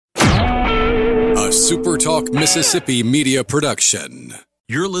a Super Talk Mississippi media production.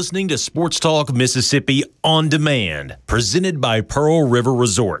 You're listening to Sports Talk Mississippi On Demand, presented by Pearl River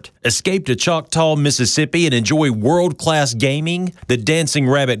Resort. Escape to Choctaw, Mississippi and enjoy world-class gaming, the Dancing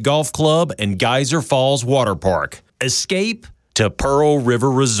Rabbit Golf Club, and Geyser Falls Water Park. Escape to Pearl River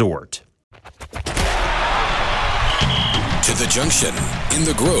Resort. To the junction, in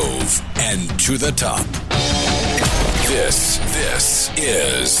the Grove, and to the top. This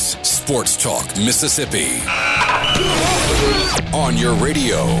is Sports Talk Mississippi. On your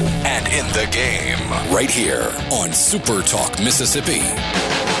radio and in the game, right here on Super Talk Mississippi.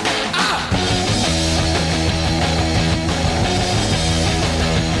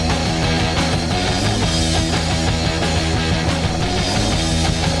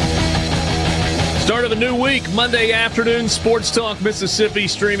 Start of a new week, Monday afternoon, Sports Talk Mississippi,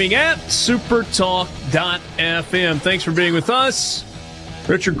 streaming at supertalk.fm. Thanks for being with us.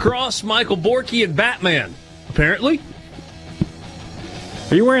 Richard Cross, Michael Borky, and Batman, apparently.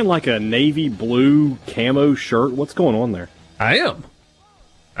 Are you wearing like a navy blue camo shirt? What's going on there? I am.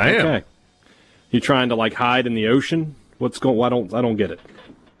 Okay. You trying to like hide in the ocean? I don't get it.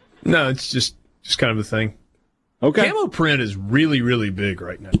 No, it's just kind of a thing. Okay. Camo print is really, really big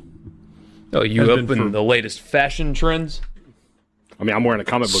right now. Oh, you up in the latest fashion trends? I mean, I'm wearing a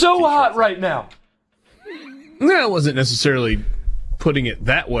comic book So t-shirt. hot right now. No, I wasn't necessarily putting it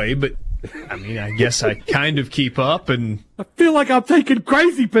that way, but I mean, I guess I kind of keep up, and I feel like I'm taking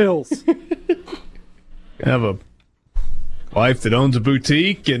crazy pills. I have a wife that owns a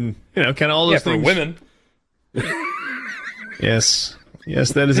boutique, and kind of all those things. For women. Yes,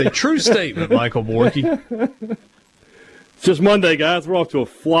 that is a true statement, Michael Borky. It's just Monday, guys. We're off to a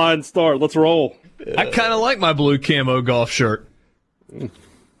flying start. Let's roll. I kind of like my blue camo golf shirt. I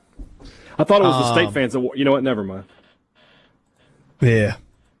thought it was the state fans that wore. You know what? Never mind. Yeah,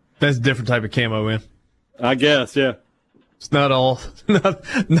 that's a different type of camo, man. I guess, yeah. It's not all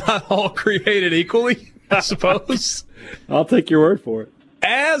created equally, I suppose. I'll take your word for it.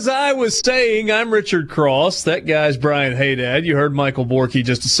 As I was saying, I'm Richard Cross. That guy's Brian Haydad. You heard Michael Borky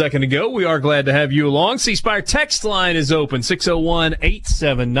just a second ago. We are glad to have you along. C Spire text line is open,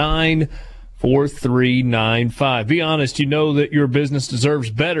 601-879-4395. Be honest, you know that your business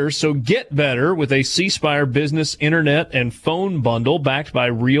deserves better, so get better with a C Spire business internet and phone bundle backed by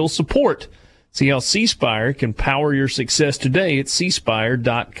real support. See how C Spire can power your success today at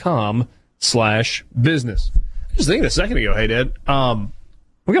cspire.com/business. I was thinking a second ago, Haydad,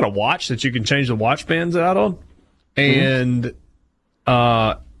 we got a watch that you can change the watch bands out on, and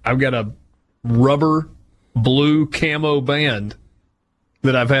I've got a rubber blue camo band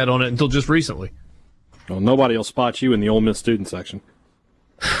that I've had on it until just recently. Well, nobody will spot you in the Ole Miss student section.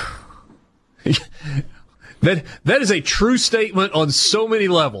 That is a true statement on so many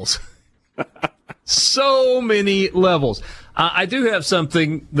levels. So many levels. I do have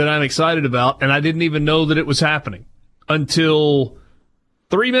something that I'm excited about, and I didn't even know that it was happening until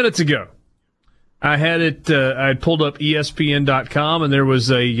 3 minutes ago. I had it. I had pulled up ESPN.com, and there was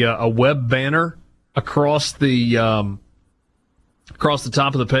a web banner across the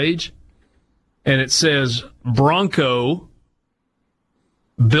top of the page, and it says Bronco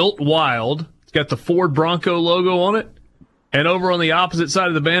built wild. It's got the Ford Bronco logo on it, and over on the opposite side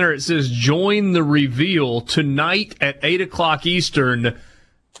of the banner it says "Join the reveal tonight at 8:00 Eastern."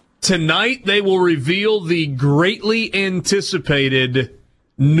 Tonight they will reveal the greatly anticipated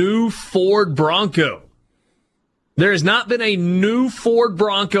new Ford Bronco. There has not been a new Ford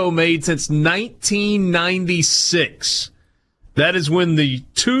Bronco made since 1996. That is when the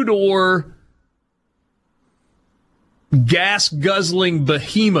two-door gas-guzzling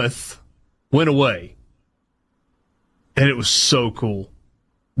behemoth went away. And it was so cool.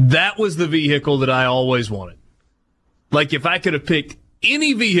 That was the vehicle that I always wanted. Like, if I could have picked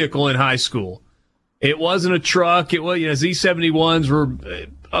any vehicle in high school, it wasn't a truck. It was, Z71s were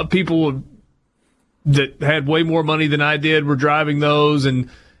people that had way more money than I did were driving those, and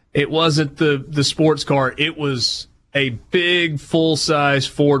it wasn't the sports car. It was a big, full-size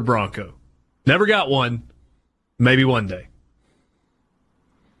Ford Bronco. Never got one. Maybe one day.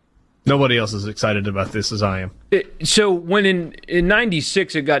 Nobody else is excited about this as I am. So when in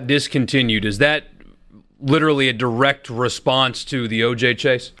 96 it got discontinued, is that literally a direct response to the O.J.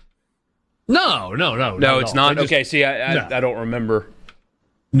 chase? No, it's not. Okay, see, I don't remember.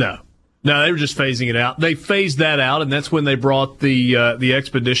 No, they were just phasing it out. They phased that out, and that's when they brought the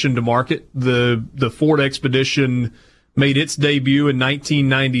Expedition to market. The Ford Expedition made its debut in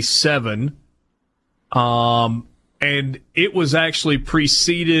 1997, and it was actually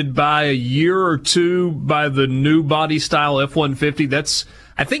preceded by a year or two by the new body style F-150.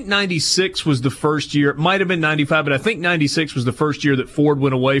 I think 96 was the first year. It might have been 95, but I think 96 was the first year that Ford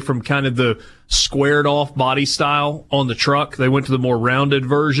went away from kind of the squared off body style on the truck. They went to the more rounded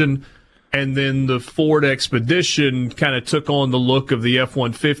version. And then the Ford Expedition kind of took on the look of the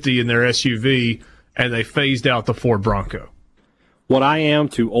F-150 in their SUV, and they phased out the Ford Bronco. What I am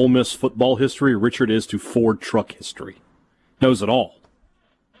to Ole Miss football history, Richard is to Ford truck history. Knows it all.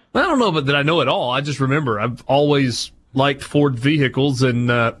 I don't know that I know it all. I just remember I've always liked Ford vehicles and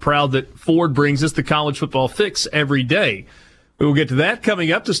proud that Ford brings us the college football fix every day. We will get to that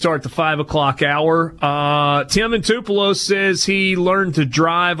coming up to start the 5 o'clock hour. Tim in Tupelo says he learned to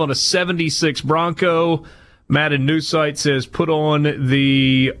drive on a 76 Bronco. Matt in Newsite says put on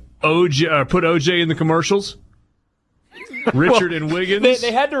the put OJ in the commercials. Richard and Wiggins.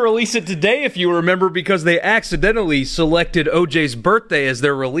 They had to release it today, if you remember, because they accidentally selected OJ's birthday as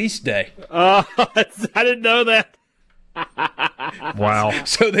their release day. I didn't know that. Wow.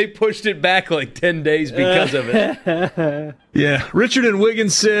 So they pushed it back like 10 days because of it. Yeah. Richard and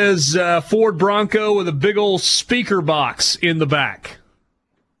Wiggins says Ford Bronco with a big old speaker box in the back.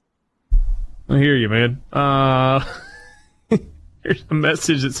 I hear you, man. Here's a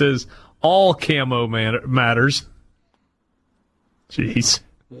message that says all camo matters. Jeez.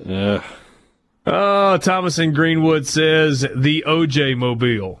 Oh, Thomas in Greenwood says the OJ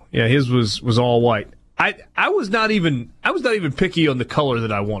Mobile. Yeah, his was all white. I was not even picky on the color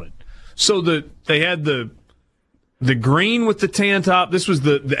that I wanted. So they had the green with the tan top. This was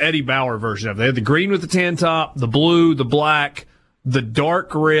the Eddie Bauer version of it. They had the green with the tan top, the blue, the black, the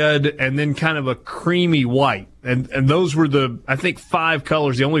dark red, and then kind of a creamy white. And those were I think 5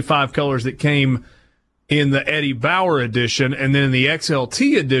 colors, the only 5 colors that came in the Eddie Bauer edition. And then in the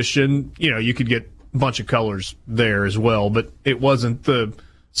XLT edition, you could get a bunch of colors there as well, but it wasn't the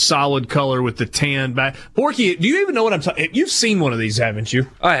solid color with the tan back. Borky, do you even know what I'm talking? You've seen one of these, haven't you?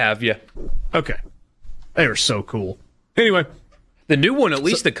 I have, yeah. Okay. They are so cool. Anyway. The new one, at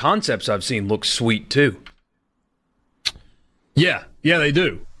least the concepts I've seen, look sweet, too. Yeah, they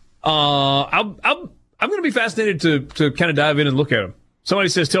do. I'm going to be fascinated to kind of dive in and look at them. Somebody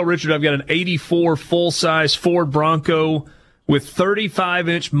says, tell Richard I've got an 84 full-size Ford Bronco with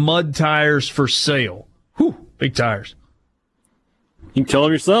 35-inch mud tires for sale. Whew, big tires. You can tell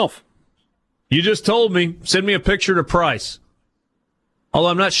him yourself. You just told me. Send me a picture to price. Although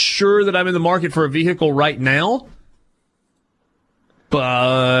I'm not sure that I'm in the market for a vehicle right now.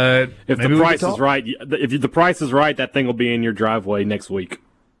 But if the price is right, the price is right, that thing will be in your driveway next week.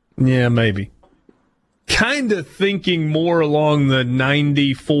 Yeah, maybe. Kind of thinking more along the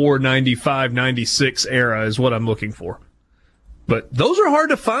 94, 95, 96 era is what I'm looking for. But those are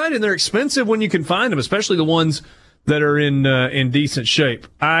hard to find, and they're expensive when you can find them, especially the ones that are in decent shape.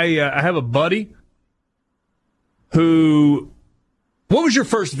 I have a buddy who. What was your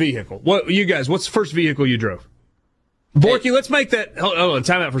first vehicle? What's the first vehicle you drove? Borky, let's make that. Hold on,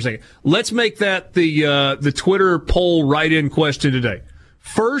 time out for a second. Let's make that the Twitter poll write-in question today.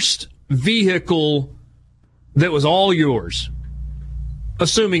 First vehicle that was all yours,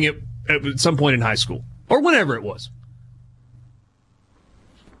 assuming it at some point in high school or whenever it was.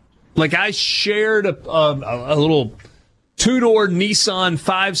 Like I shared a little 2-door Nissan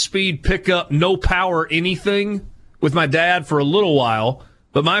 5-speed pickup, no power anything, with my dad for a little while.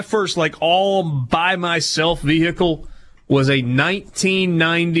 But my first all by myself vehicle was a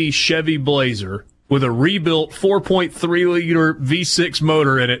 1990 Chevy Blazer with a rebuilt 4.3 liter V6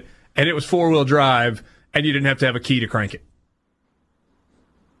 motor in it, and it was 4-wheel drive, and you didn't have to have a key to crank it.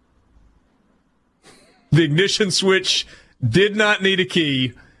 The ignition switch did not need a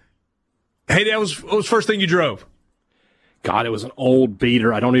key. Hey, what was the first thing you drove? God, it was an old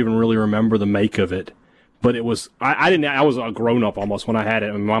beater. I don't even really remember the make of it. But it was, I was a grown up almost when I had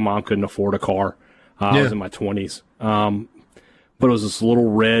it, and my mom couldn't afford a car. I was in my 20s. But it was this little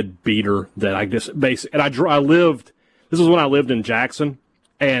red beater that I just basically, and I lived, this was when I lived in Jackson,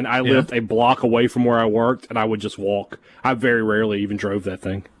 and I lived a block away from where I worked, and I would just walk. I very rarely even drove that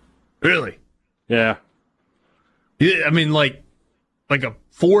thing. Really? Yeah. Yeah, I mean, like a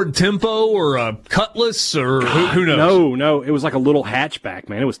Ford Tempo or a Cutlass or who knows? No, it was like a little hatchback,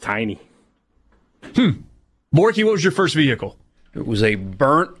 man. It was tiny. Borky, what was your first vehicle? It was a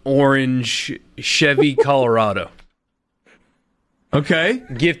burnt orange Chevy Colorado. Okay.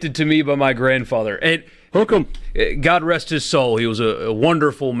 Gifted to me by my grandfather. And welcome. God rest his soul. He was a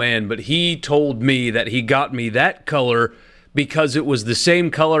wonderful man, but he told me that he got me that color because it was the same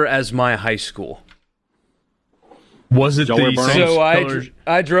color as my high school. Was it the same So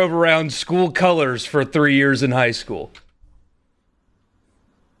I drove around school colors for 3 years in high school.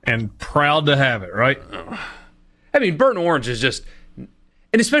 And proud to have it, right? I mean, burnt orange is just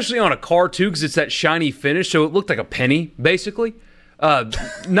And especially on a car, too, because it's that shiny finish, so it looked like a penny, basically.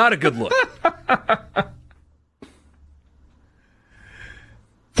 Not a good look.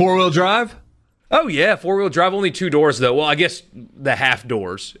 Four-wheel drive? Oh, yeah, four-wheel drive, only 2 doors, though. Well, I guess the half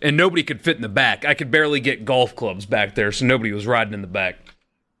doors, and nobody could fit in the back. I could barely get golf clubs back there, so nobody was riding in the back.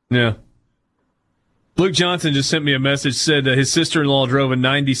 Yeah. Luke Johnson just sent me a message, said his sister-in-law drove a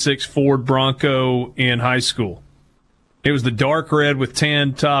 96 Ford Bronco in high school. It was the dark red with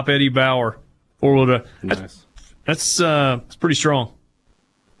tan top, Eddie Bauer. Four-wheel drive. Nice. That's pretty strong.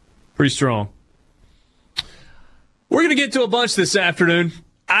 Pretty strong. We're going to get to a bunch this afternoon.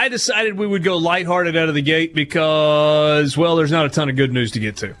 I decided we would go lighthearted out of the gate because, well, there's not a ton of good news to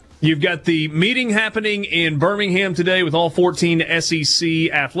get to. You've got the meeting happening in Birmingham today with all 14 SEC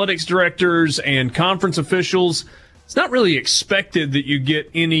athletics directors and conference officials. It's not really expected that you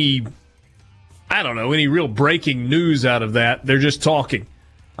get any real breaking news out of that. They're just talking.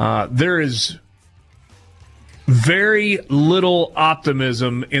 There is very little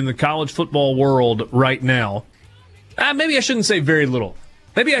optimism in the college football world right now. Maybe I shouldn't say very little.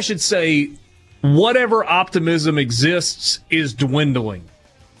 Maybe I should say whatever optimism exists is dwindling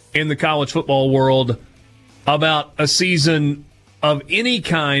in the college football world about a season of any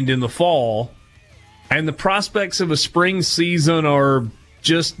kind in the fall, and the prospects of a spring season are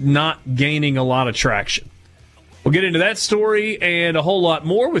just not gaining a lot of traction. We'll get into that story and a whole lot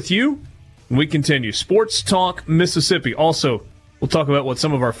more with you when we continue. Sports Talk Mississippi. Also, we'll talk about what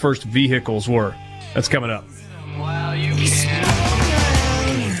some of our first vehicles were. That's coming up.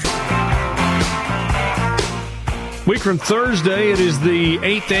 Week from Thursday, it is the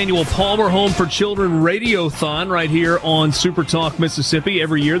 8th annual Palmer Home for Children Radiothon right here on Super Talk Mississippi.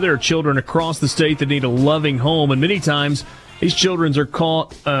 Every year there are children across the state that need a loving home, and many times these children are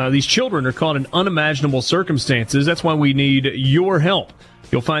caught in unimaginable circumstances. That's why we need your help.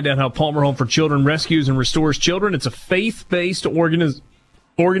 You'll find out how Palmer Home for Children rescues and restores children. It's a faith-based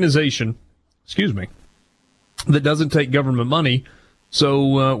organization, that doesn't take government money.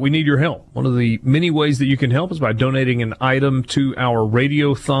 So we need your help. One of the many ways that you can help is by donating an item to our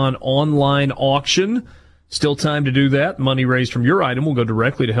Radiothon online auction. Still time to do that. Money raised from your item will go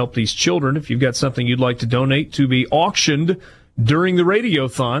directly to help these children. If you've got something you'd like to donate to be auctioned during the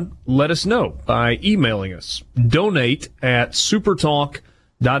Radiothon, let us know by emailing us.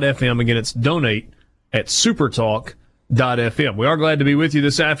 donate@supertalk.fm. Again, it's donate@supertalk.fm. We are glad to be with you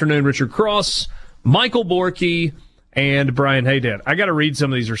this afternoon. Richard Cross, Michael Borky, and Brian Haydad. I got to read some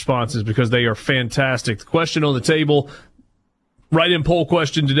of these responses because they are fantastic. The question on the table, write-in poll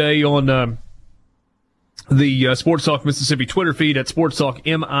question today on the Sports Talk Mississippi Twitter feed at Sports Talk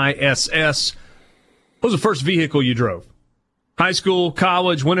MISS. What was the first vehicle you drove? High school,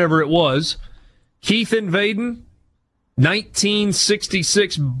 college, whenever it was. Keith in Vaden,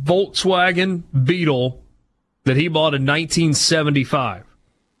 1966 Volkswagen Beetle that he bought in 1975.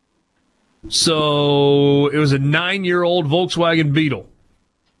 So it was a 9-year-old Volkswagen Beetle.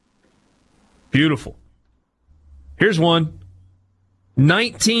 Beautiful. Here's one.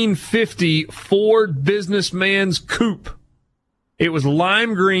 1950 Ford Businessman's Coupe. It was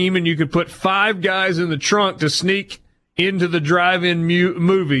lime green, and you could put 5 guys in the trunk to sneak into the drive-in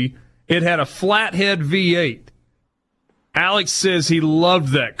movie. It had a flathead V8. Alex says he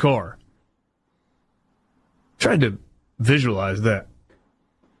loved that car. Tried to visualize that.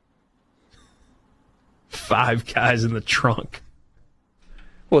 5 guys in the trunk.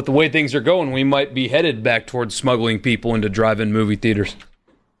 Well, with the way things are going, we might be headed back towards smuggling people into drive-in movie theaters.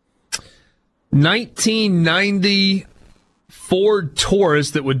 1990 Ford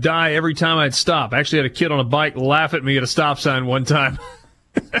Taurus that would die every time I'd stop. I actually had a kid on a bike laugh at me at a stop sign one time.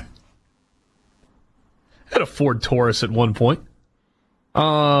 Had a Ford Taurus at one point.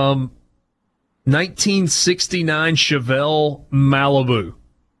 1969 Chevelle Malibu.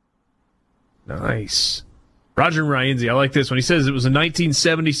 Nice. Roger Ryanzi, I like this one. He says it was a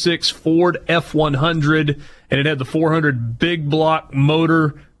 1976 Ford F100, and it had the 400 big block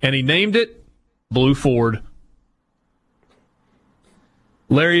motor, and he named it Blue Ford.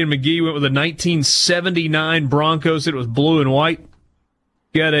 Larry and McGee went with a 1979 Bronco, said it was blue and white.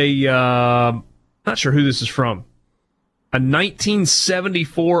 Got a, not sure who this is from, a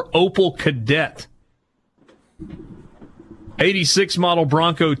 1974 Opel Kadett. 86 model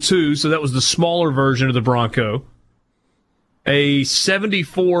Bronco 2, so that was the smaller version of the Bronco. A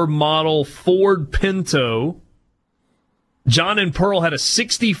 74 model Ford Pinto. John and Pearl had a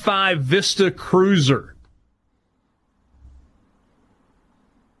 65 Vista Cruiser.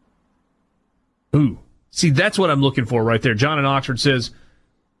 Ooh, see, that's what I'm looking for right there. John in Oxford says,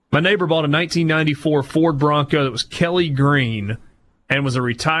 my neighbor bought a 1994 Ford Bronco that was Kelly green, and was a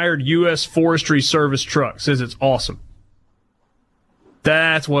retired U.S. Forestry Service truck. Says it's awesome.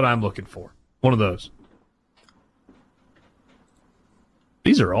 That's what I'm looking for. One of those.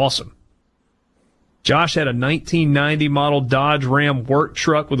 These are awesome. Josh had a 1990 model Dodge Ram work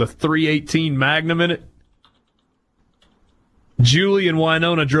truck with a 318 Magnum in it. Julie in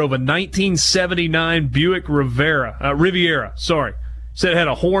Winona drove a 1979 Buick Riviera. Said it had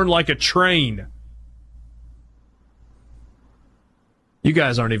a horn like a train. You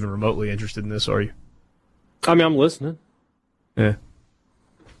guys aren't even remotely interested in this, are you? I mean, I'm listening. Yeah.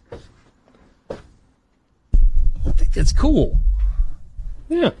 I think that's cool.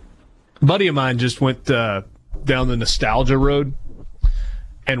 Yeah. A buddy of mine just went down the nostalgia road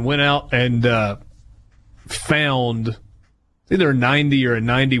and went out and found either a 90 or a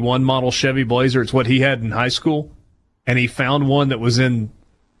 91 model Chevy Blazer. It's what he had in high school. And he found one that was in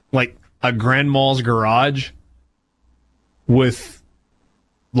like a grandma's garage with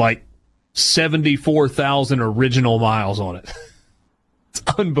like 74,000 original miles on it. It's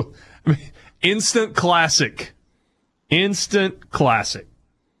unbelievable. I mean, instant classic. Instant classic.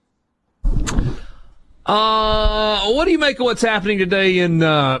 What do you make of what's happening today in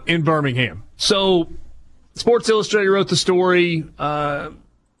Birmingham? So, Sports Illustrated wrote the story. Not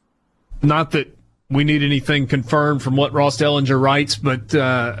that we need anything confirmed from what Ross Dellinger writes, but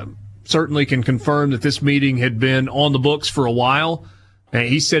certainly can confirm that this meeting had been on the books for a while. And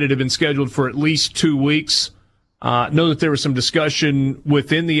he said it had been scheduled for at least 2 weeks. Know that there was some discussion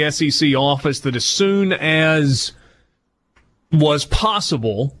within the SEC office that as soon as was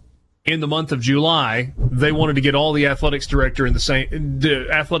possible in the month of July, they wanted to get all the athletics directors in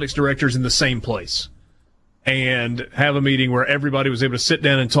the same place and have a meeting where everybody was able to sit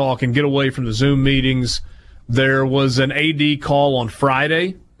down and talk and get away from the Zoom meetings. There was an AD call on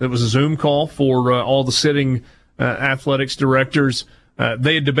Friday. That was a Zoom call for all the sitting athletics directors.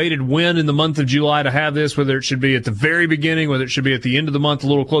 They had debated when in the month of July to have this, whether it should be at the very beginning, whether it should be at the end of the month, a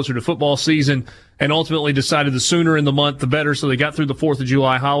little closer to football season, and ultimately decided the sooner in the month, the better. So they got through the 4th of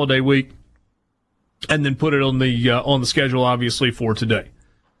July holiday week and then put it on the schedule, obviously, for today.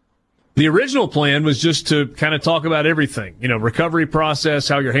 The original plan was just to kind of talk about everything, recovery process,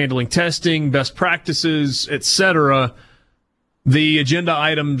 how you're handling testing, best practices, etc. The agenda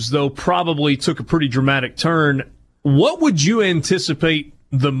items, though, probably took a pretty dramatic turn. What would you anticipate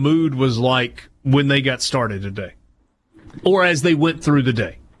the mood was like when they got started today? Or as they went through the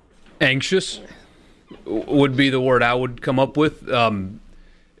day? Anxious would be the word I would come up with.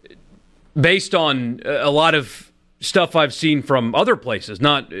 Based on a lot of stuff I've seen from other places,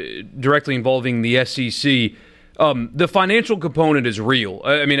 not directly involving the SEC, the financial component is real.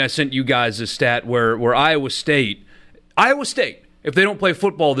 I mean, I sent you guys a stat where Iowa State, if they don't play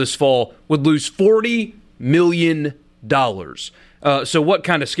football this fall, would lose $40 million. So what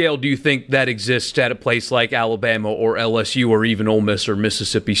kind of scale do you think that exists at a place like Alabama or LSU or even Ole Miss or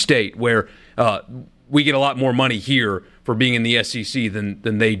Mississippi State, where we get a lot more money here for being in the SEC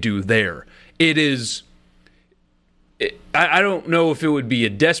than they do there? It is... I don't know if it would be a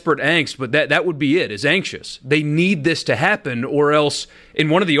desperate angst, but that would be it, is anxious. They need this to happen, or else,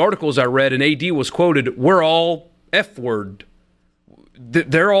 in one of the articles I read, an AD was quoted, we're all F-word.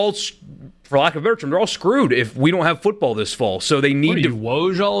 They're all, for lack of a better term, they're all screwed if we don't have football this fall. So they need to...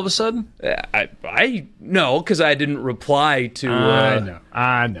 Woj all of a sudden? I no, because I didn't reply to...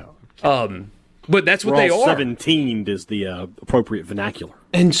 I know. But that's what they are. 17 is the appropriate vernacular.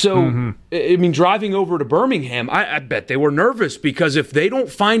 And so, I mean, driving over to Birmingham, I bet they were nervous because if they don't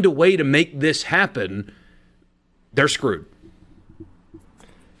find a way to make this happen, they're screwed.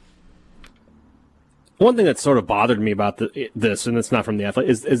 One thing that sort of bothered me about this, and it's not from the athlete,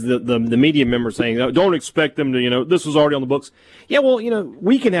 is the media member saying, don't expect them to, this was already on the books. Yeah, well,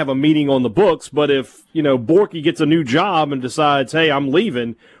 we can have a meeting on the books, but if, Borky gets a new job and decides, hey, I'm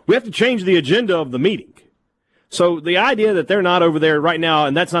leaving, we have to change the agenda of the meeting. So the idea that they're not over there right now,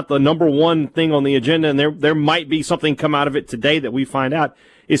 and that's not the number one thing on the agenda, and there might be something come out of it today that we find out,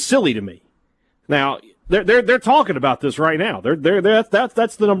 is silly to me. Now, they're talking about this right now.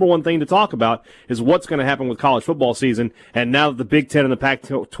 That's the number one thing to talk about, is what's going to happen with college football season. And now that the Big Ten and the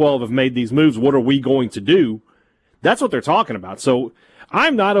Pac-12 have made these moves, what are we going to do? That's what they're talking about. So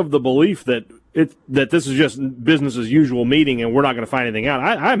I'm not of the belief that this is just business as usual meeting and we're not going to find anything out.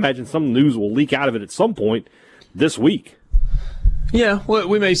 I imagine some news will leak out of it at some point this week. Yeah, well,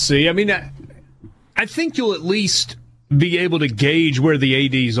 we may see. I mean, I think you'll at least be able to gauge where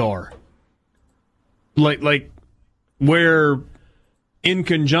the ADs are. Like where, in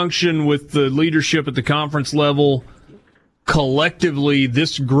conjunction with the leadership at the conference level, collectively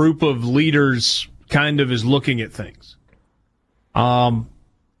this group of leaders kind of is looking at things.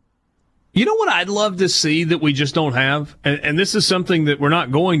 You know what I'd love to see that we just don't have? And this is something that we're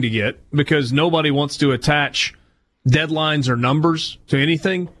not going to get because nobody wants to attach deadlines or numbers to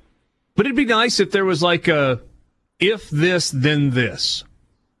anything. But it'd be nice if there was like a if this, then this.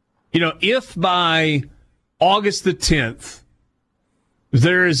 You know, if by August the 10th,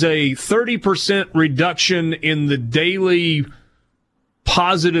 there is a 30% reduction in the daily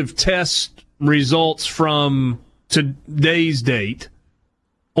positive test results from today's date,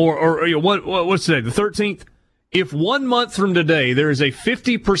 or you know, what's today, the 13th? If 1 month from today there is a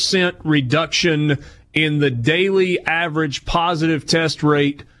 50% reduction in the daily average positive test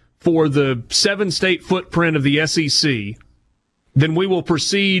rate for the 7-state footprint of the SEC, then we will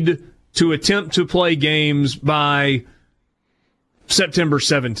proceed to attempt to play games by September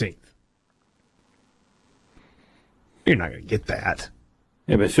 17th. You're not going to get that.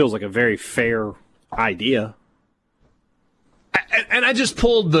 Yeah, but it feels like a very fair idea. And I just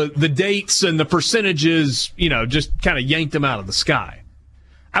pulled the dates and the percentages, you know, just kind of yanked them out of the sky.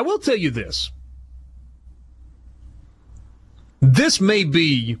 I will tell you this. This may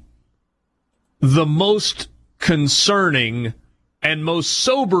be the most concerning and most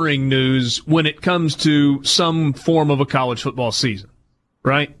sobering news when it comes to some form of a college football season,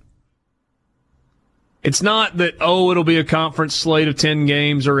 right? It's not that, it'll be a conference slate of 10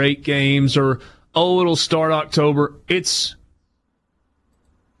 games or 8 games or, it'll start October.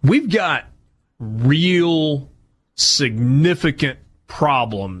 We've got real significant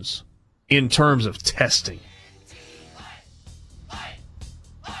problems in terms of testing.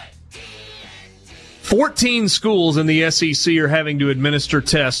 14 schools in the SEC are having to administer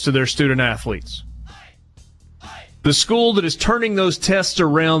tests to their student athletes. The school that is turning those tests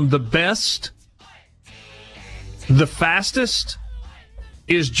around the best, the fastest,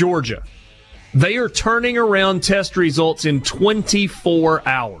 is Georgia. They are turning around test results in 24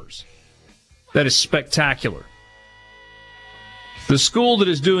 hours. That is spectacular. The school that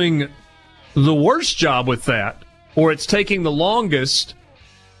is doing the worst job with that, or it's taking the longest,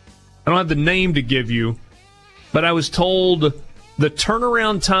 I don't have the name to give you, but I was told the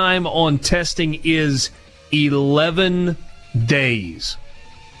turnaround time on testing is 11 days.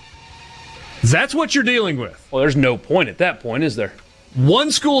 That's what you're dealing with. Well, there's no point at that point, is there?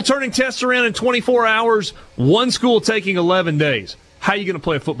 One school turning tests around in 24 hours, one school taking 11 days. How are you going to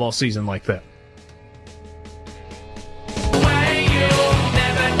play a football season like that?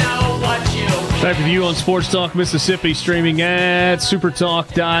 Back with you on Sports Talk Mississippi, streaming at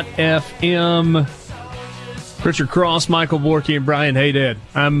supertalk.fm. Richard Cross, Michael Borky, and Brian Haydad.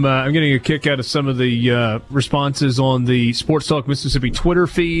 I'm getting a kick out of some of the responses on the Sports Talk Mississippi Twitter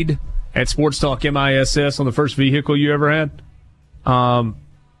feed at Sports Talk MISS on the first vehicle you ever had.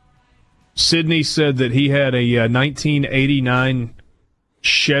 Sydney said that he had a 1989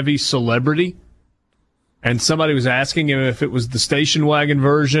 Chevy Celebrity, and somebody was asking him if it was the station wagon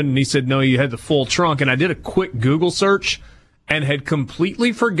version, and he said no, you had the full trunk. And I did a quick Google search and had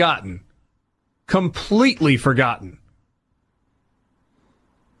completely forgotten that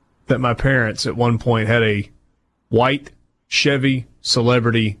my parents at one point had a white Chevy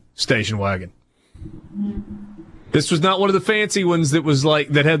Celebrity station wagon. This was not one of the fancy ones that was like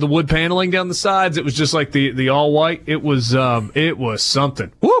that had the wood paneling down the sides. It was just like the all white. It was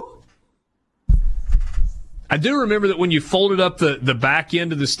something. Woo! I do remember that when you folded up the back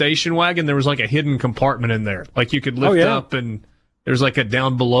end of the station wagon, there was like a hidden compartment in there. Like you could lift up and there's like a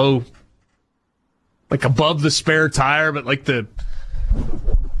down below, like above the spare tire, but like I'm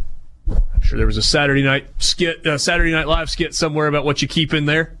sure there was a Saturday Night Live skit somewhere about what you keep in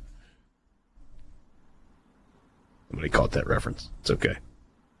there. Somebody caught that reference. It's okay.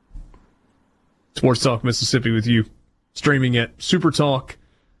 Sports Talk Mississippi with you, streaming at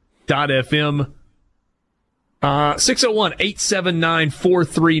supertalk.fm.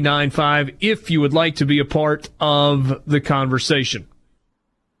 601-879-4395 if you would like to be a part of the conversation.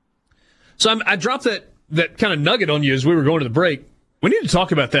 So I dropped that kind of nugget on you as we were going to the break. We need to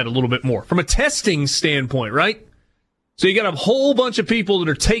talk about that a little bit more from a testing standpoint, right? So you got a whole bunch of people that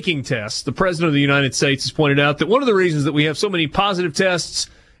are taking tests. The President of the United States has pointed out that one of the reasons that we have so many positive tests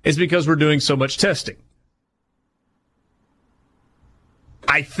is because we're doing so much testing.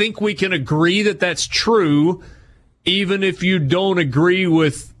 I think we can agree that that's true, even if you don't agree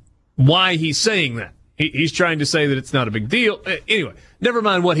with why he's saying that. He's trying to say that it's not a big deal. Anyway, never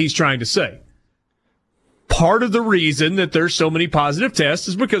mind what he's trying to say. Part of the reason that there's so many positive tests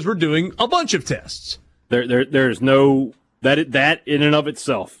is because we're doing a bunch of tests. There's no that in and of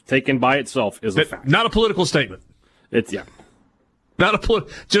itself, taken by itself, is a fact. Not a political statement. It's not a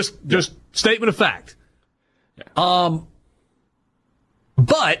just statement of fact. Yeah.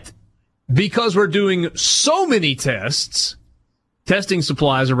 But because we're doing so many tests, testing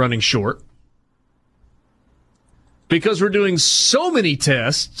supplies are running short. Because we're doing so many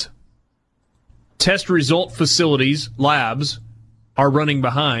tests, test result facilities, labs, are running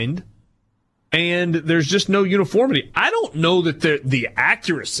behind, and there's just no uniformity. I don't know that the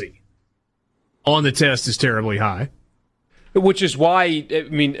accuracy on the test is terribly high. Which is why, I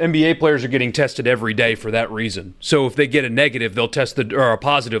mean, NBA players are getting tested every day for that reason. So if they get a negative, or a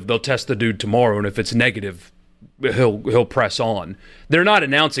positive, they'll test the dude tomorrow, and if it's negative, he'll press on. They're not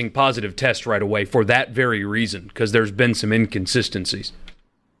announcing positive tests right away for that very reason, because there's been some inconsistencies.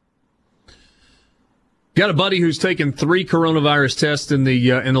 Got a buddy who's taken 3 coronavirus tests in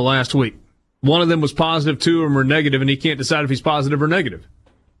the last week. One of them was positive, 2 of them were negative, and he can't decide if he's positive or negative.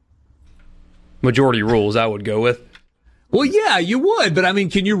 Majority rules, I would go with. Well, yeah, you would, but I mean,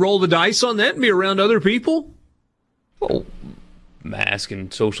 can you roll the dice on that and be around other people? Well, mask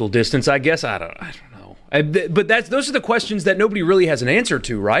and social distance, I guess. I don't know. But those are the questions that nobody really has an answer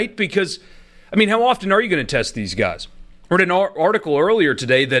to, right? Because, I mean, how often are you going to test these guys? I read an article earlier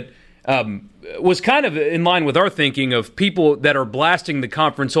today that was kind of in line with our thinking of people that are blasting the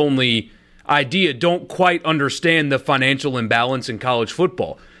conference-only idea don't quite understand the financial imbalance in college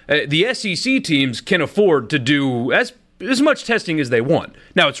football. The SEC teams can afford to do as much testing as they want.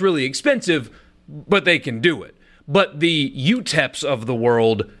 Now, it's really expensive, but they can do it. But the UTEPs of the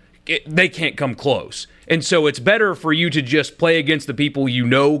world, they can't come close. And so it's better for you to just play against the people you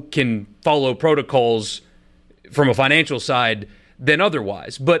know can follow protocols from a financial side than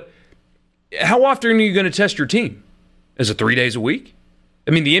otherwise. But how often are you going to test your team? Is it 3 days a week?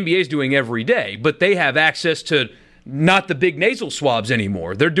 I mean, the NBA is doing every day, but they have access to not the big nasal swabs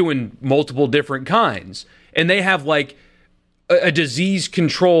anymore. They're doing multiple different kinds. And they have, like, a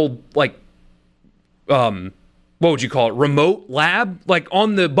disease-controlled, like, what would you call it, remote lab, like,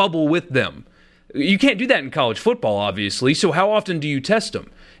 on the bubble with them. You can't do that in college football, obviously, so how often do you test them?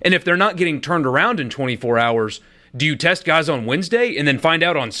 And if they're not getting turned around in 24 hours, do you test guys on Wednesday and then find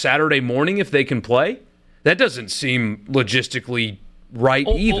out on Saturday morning if they can play? That doesn't seem logistically right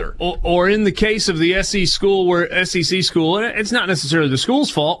either. Or in the case of the SEC school, and it's not necessarily the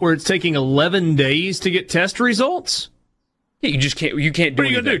school's fault, where it's taking 11 days to get test results. Yeah, you just can't. You can't do. What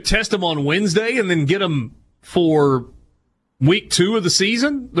are you gonna do? Test them on Wednesday and then get them for week 2 of the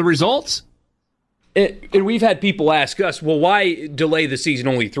season? The results. And we've had people ask us, well, why delay the season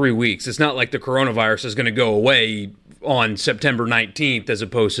only 3 weeks? It's not like the coronavirus is going to go away on September 19th as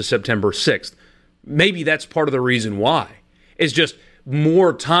opposed to September 6th. Maybe that's part of the reason why. It's just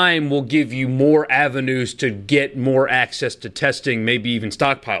more time will give you more avenues to get more access to testing, maybe even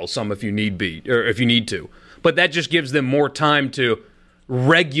stockpile some if you need to. But that just gives them more time to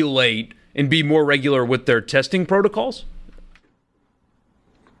regulate and be more regular with their testing protocols.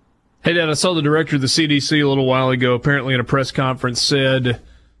 Hey, Dad, I saw the director of the CDC a little while ago, apparently in a press conference, said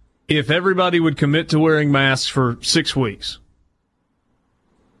if everybody would commit to wearing masks for 6 weeks,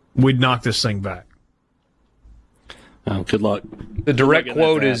 we'd knock this thing back. Oh, good luck. The direct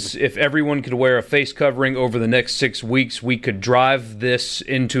quote is, if everyone could wear a face covering over the next 6 weeks, we could drive this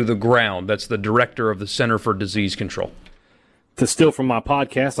into the ground. That's the director of the Center for Disease Control. To steal from my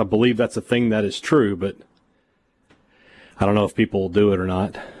podcast, I believe that's a thing that is true, but I don't know if people will do it or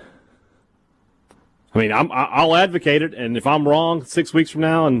not. I mean, I'll advocate it, and if I'm wrong 6 weeks from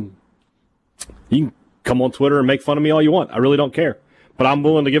now, and you can come on Twitter and make fun of me all you want. I really don't care. But I'm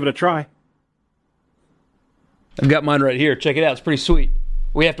willing to give it a try. I've got mine right here. Check it out. It's pretty sweet.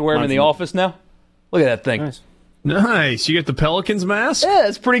 We have to wear them in the office now. Look at that thing. Nice. You get the Pelicans mask? Yeah,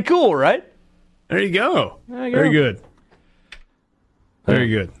 it's pretty cool, right? There you go. Very good. Very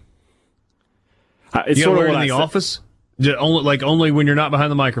good. It's you sort wear of it in the office? Only when you're not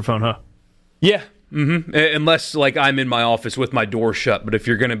behind the microphone, huh? Yeah. Mm-hmm. Unless, I'm in my office with my door shut. But if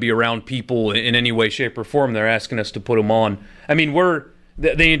you're going to be around people in any way, shape, or form, they're asking us to put them on. I mean,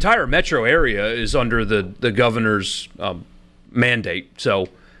 the entire metro area is under the governor's mandate. So,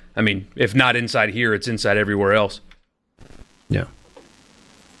 I mean, if not inside here, it's inside everywhere else. Yeah.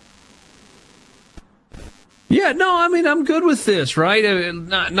 Yeah, no, I mean, I'm good with this, right?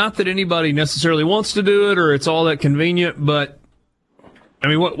 Not that anybody necessarily wants to do it or it's all that convenient, but, I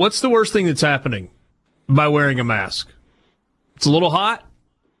mean, what's the worst thing that's happening by wearing a mask? It's a little hot.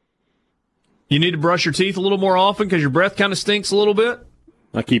 You need to brush your teeth a little more often because your breath kind of stinks a little bit.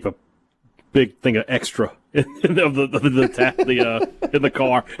 I keep a big thing of extra in the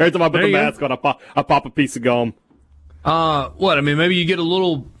car. Every time I put the mask on, I pop a piece of gum. What? I mean, maybe you get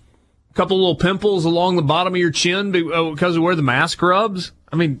a couple little pimples along the bottom of your chin because of where the mask rubs.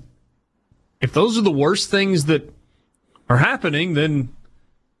 I mean, if those are the worst things that are happening, then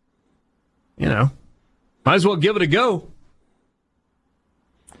might as well give it a go.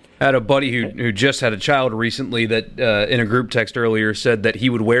 I had a buddy who just had a child recently that in a group text earlier said that he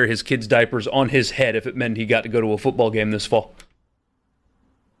would wear his kids' diapers on his head if it meant he got to go to a football game this fall.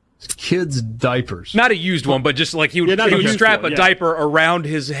 Kids' diapers. Not a used one, but just like he would strap a diaper around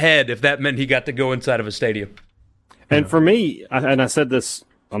his head if that meant he got to go inside of a stadium. And for me, and I said this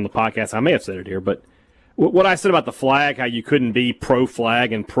on the podcast, I may have said it here, but what I said about the flag, how you couldn't be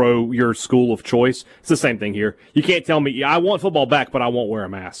pro-flag and pro your school of choice, it's the same thing here. You can't tell me, I want football back, but I won't wear a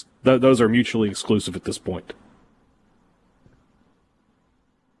mask. Those are mutually exclusive at this point.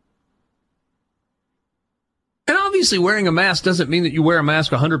 And obviously wearing a mask doesn't mean that you wear a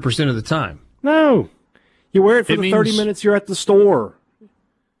mask 100% of the time. No. You wear it for the 30 minutes you're at the store.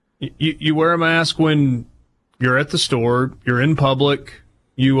 You wear a mask when you're at the store, you're in public,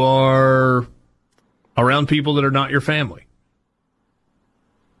 you are around people that are not your family.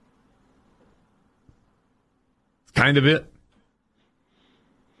 That's kind of it.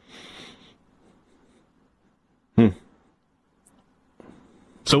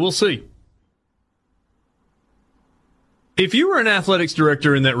 So we'll see. If you were an athletics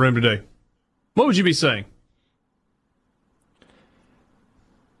director in that room today, what would you be saying?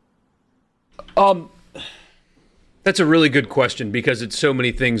 That's a really good question because it's so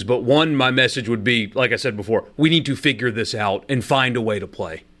many things. But one, my message would be, like I said before, we need to figure this out and find a way to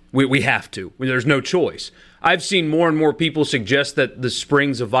play. We have to. There's no choice. I've seen more and more people suggest that the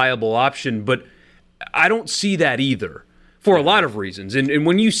spring's a viable option, but I don't see that either for a lot of reasons. And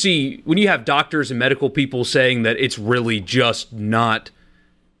when you have doctors and medical people saying that it's really just not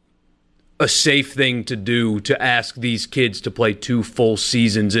a safe thing to do to ask these kids to play 2 full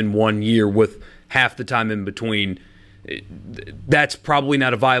seasons in 1 year with half the time in between, that's probably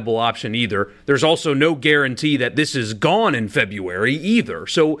not a viable option either. There's also no guarantee that this is gone in February either.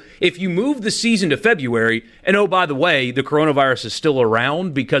 So if you move the season to February, and oh, by the way, the coronavirus is still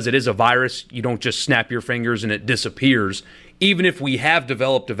around because it is a virus, you don't just snap your fingers and it disappears. Even if we have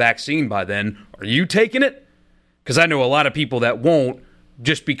developed a vaccine by then, are you taking it? Because I know a lot of people that won't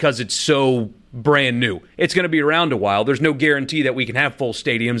just because it's so brand new. It's going to be around a while. There's no guarantee that we can have full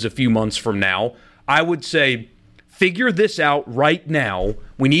stadiums a few months from now. I would say figure this out right now.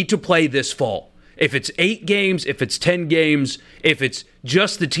 We need to play this fall. If it's 8 games, if it's 10 games, if it's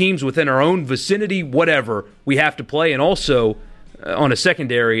just the teams within our own vicinity, whatever, we have to play. And also, on a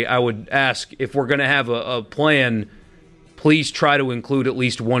secondary, I would ask if we're going to have a plan, please try to include at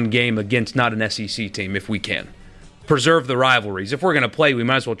least 1 game against not an SEC team if we can. Preserve the rivalries. If we're going to play, we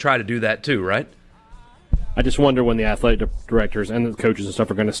might as well try to do that too, right? I just wonder when the athletic directors and the coaches and stuff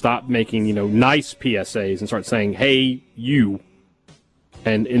are going to stop making, nice PSAs and start saying, hey, you,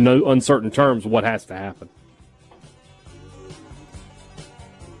 and in no uncertain terms, what has to happen.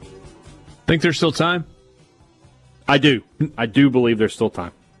 Think there's still time? I do. I do believe there's still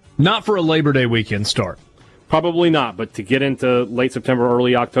time. Not for a Labor Day weekend start. Probably not, but to get into late September,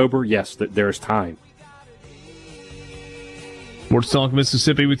 early October, yes, there's time. Sports Talk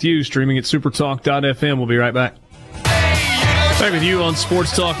Mississippi with you, streaming at supertalk.fm. We'll be right back. Back with you on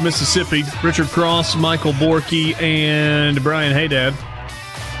Sports Talk Mississippi. Richard Cross, Michael Borky, and Brian Haydad.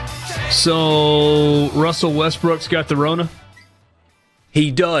 So, Russell Westbrook's got the Rona?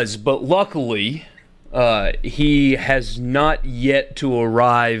 He does, but luckily, he has not yet to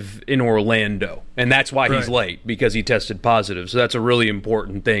arrive in Orlando. And that's why he's late, because he tested positive. So that's a really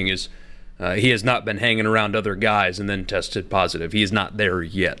important thing is he has not been hanging around other guys and then tested positive. He is not there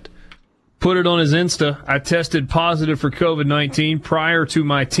yet. Put it on his Insta. I tested positive for COVID-19 prior to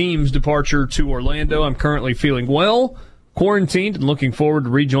my team's departure to Orlando. I'm currently feeling well, quarantined, and looking forward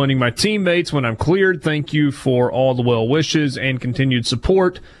to rejoining my teammates when I'm cleared. Thank you for all the well wishes and continued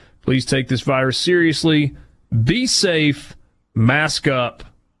support. Please take this virus seriously. Be safe. Mask up.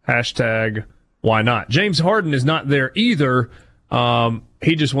 Hashtag why not. James Harden is not there either.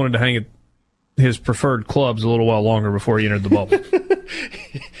 He just wanted to hang at his preferred clubs a little while longer before he entered the bubble.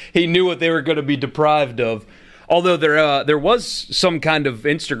 He knew what they were going to be deprived of. Although there was some kind of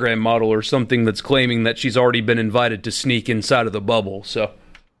Instagram model or something that's claiming that she's already been invited to sneak inside of the bubble. So,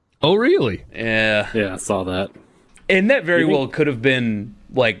 oh, really? Yeah. Yeah, I saw that. And that very well could have been,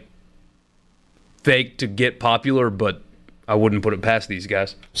 fake to get popular, but I wouldn't put it past these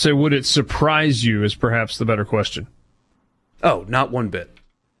guys. So would it surprise you is perhaps the better question. Oh, not one bit.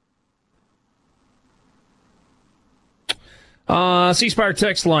 C-Spire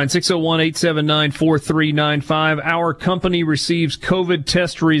text line, 601-879-4395. Our company receives COVID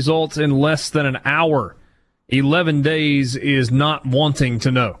test results in less than an hour. 11 days is not wanting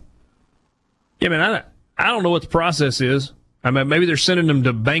to know. Yeah, man, I don't know what the process is. I mean, maybe they're sending them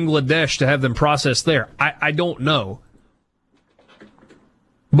to Bangladesh to have them processed there. I don't know.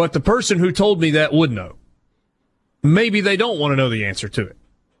 But the person who told me that would know. Maybe they don't want to know the answer to it.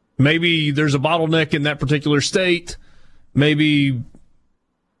 Maybe there's a bottleneck in that particular state. Maybe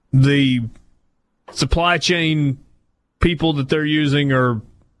the supply chain people that they're using are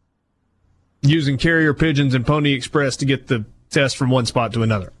using carrier pigeons and Pony Express to get the test from one spot to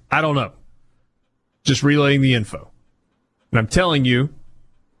another. I don't know. Just relaying the info. And I'm telling you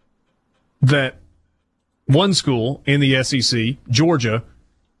that one school in the SEC, Georgia,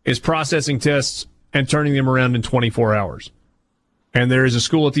 is processing tests and turning them around in 24 hours. And there is a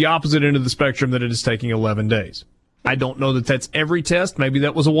school at the opposite end of the spectrum that it is taking 11 days. I don't know that that's every test. Maybe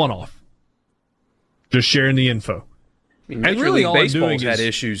that was a one-off. Just sharing the info. I mean, Major League Baseball's had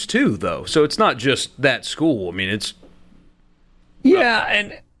issues too, though. So it's not just that school. I mean, it's... Yeah,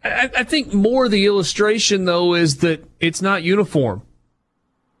 and I think more the illustration, though, is that it's not uniform.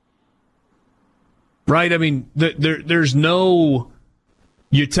 Right? I mean, there's no...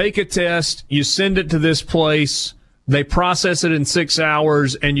 You take a test, you send it to this place, they process it in 6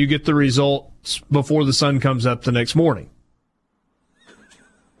 hours, and you get the results before the sun comes up the next morning.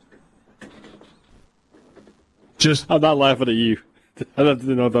 I'm not laughing at you. I don't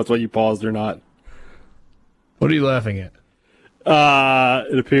know if that's why you paused or not. What are you laughing at?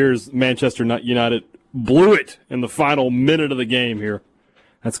 It appears Manchester United blew it in the final minute of the game here.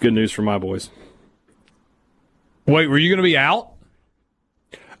 That's good news for my boys. Wait, were you going to be out?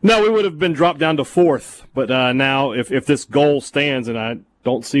 No, we would have been dropped down to fourth. But now, if this goal stands, and I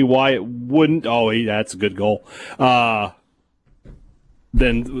don't see why it wouldn't. Oh, that's a good goal.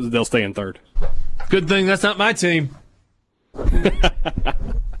 Then they'll stay in third. Good thing that's not my team. Not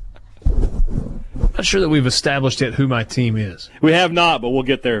sure that we've established yet who my team is. We have not, but we'll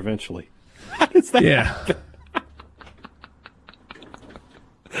get there eventually. How does that happen?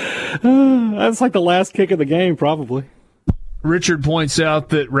 That's like the last kick of the game, probably. Richard points out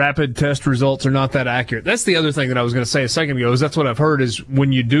that rapid test results are not that accurate. That's the other thing that I was going to say a second ago, is that's what I've heard, is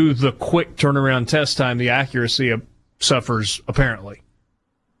when you do the quick turnaround test time, the accuracy suffers, apparently.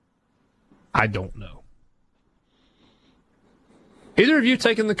 I don't know. Either of you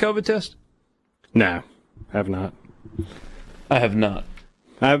taken the COVID test? No, have not. I have not.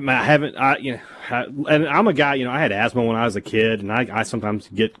 I haven't. And I'm a guy. I had asthma when I was a kid, and I sometimes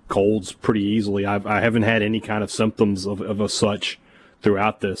get colds pretty easily. I haven't had any kind of symptoms of such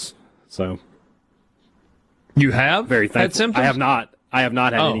throughout this. So, you have very thankful. Had symptoms? I have not. I have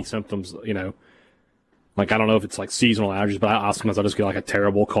not had any symptoms. Like I don't know if it's like seasonal allergies, but sometimes I just get like a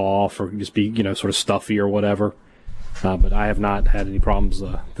terrible cough or just be sort of stuffy or whatever. But I have not had any problems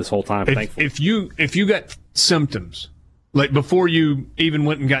this whole time. Thankfully. If you got symptoms, like before you even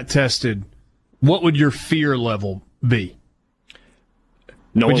went and got tested, what would your fear level be?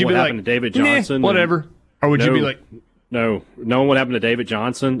 Knowing what happened to David Johnson, whatever, or would you be like, knowing what happened to David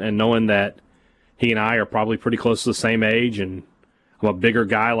Johnson, and knowing that he and I are probably pretty close to the same age, and I'm a bigger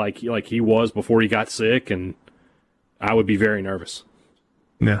guy like he was before he got sick, and I would be very nervous.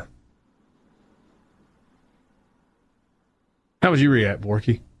 Yeah. How would you react,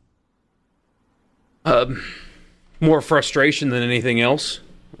 Borky? More frustration than anything else.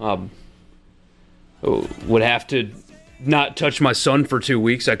 Would have to not touch my son for 2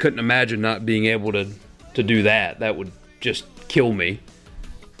 weeks. I couldn't imagine not being able to do that. That would just kill me.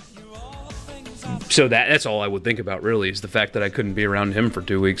 So that's all I would think about, really, is the fact that I couldn't be around him for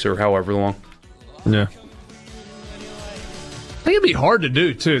 2 weeks or however long. Yeah. I think it'd be hard to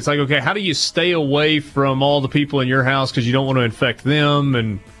do, too. It's like, okay, how do you stay away from all the people in your house because you don't want to infect them?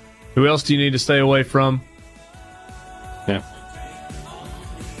 And who else do you need to stay away from? Yeah.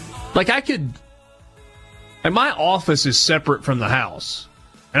 Like, and my office is separate from the house.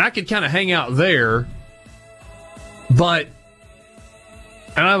 And I could kind of hang out there, but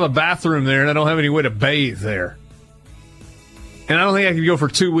I don't have a bathroom there, and I don't have any way to bathe there. And I don't think I could go for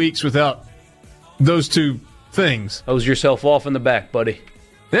 2 weeks without those two things. Hose yourself off in the back, buddy.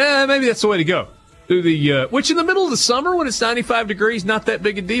 Yeah, maybe that's the way to go. Do the which in the middle of the summer when it's 95 degrees, not that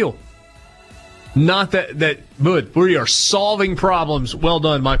big a deal. Not that good. We are solving problems. Well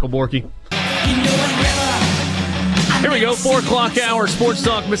done, Michael Borky. Here we go, 4 o'clock hour, Sports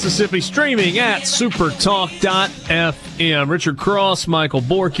Talk Mississippi, streaming at supertalk.fm. Richard Cross, Michael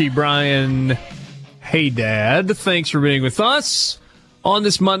Borky, Brian Haydad. Thanks for being with us on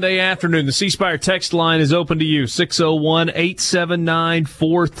this Monday afternoon. The C Spire text line is open to you,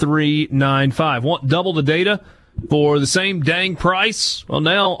 601-879-4395. Want double the data for the same dang price? Well,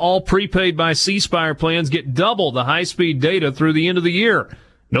 now all prepaid by C Spire plans get double the high-speed data through the end of the year.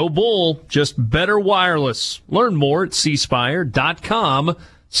 No bull, just better wireless. Learn more at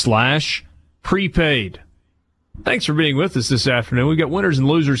cspire.com/prepaid. Thanks for being with us this afternoon. We've got winners and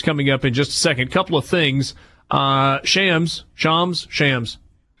losers coming up in just a second. Couple of things. Shams. I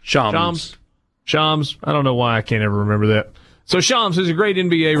don't know why I can't ever remember that. So Shams is a great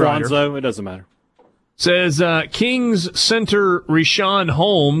NBA writer. Kwanzaa, it doesn't matter. Says Kings center Richaun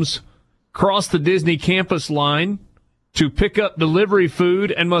Holmes crossed the Disney campus line to pick up delivery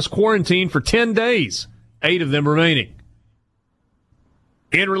food and must quarantine for 10 days, 8 of them remaining.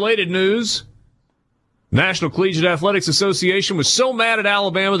 In related news, National Collegiate Athletics Association was so mad at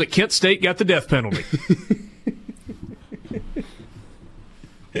Alabama that Kent State got the death penalty.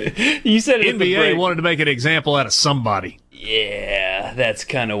 You said it NBA wanted to make an example out of somebody. Yeah, that's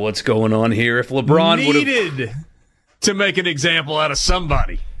kind of what's going on here. If LeBron needed to make an example out of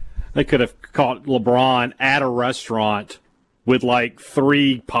somebody. They could have caught LeBron at a restaurant with like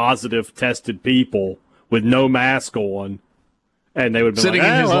 3 positive tested people with no mask on, and they would be sitting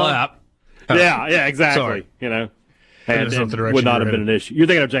like, in his lap. Yeah, exactly. Sorry. You know, and not the direction would not you're have been an issue. You're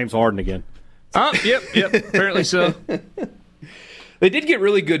thinking of James Harden again. Yep. Apparently so. They did get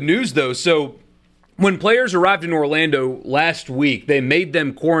really good news, though. So when players arrived in Orlando last week, they made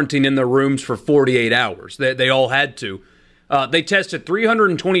them quarantine in their rooms for 48 hours. They all had to. They tested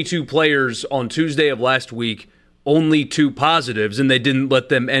 322 players on Tuesday of last week, only 2 positives, and they didn't let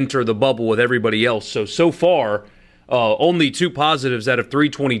them enter the bubble with everybody else. So far, only 2 positives out of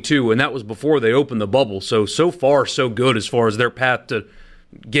 322, and that was before they opened the bubble. So far, so good as far as their path to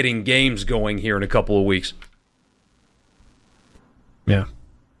getting games going here in a couple of weeks. Yeah.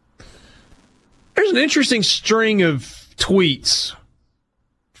 There's an interesting string of tweets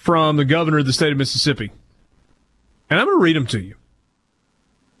from the governor of the state of Mississippi. And I'm going to read them to you.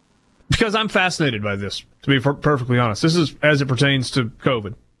 Because I'm fascinated by this, to be perfectly honest. This is as it pertains to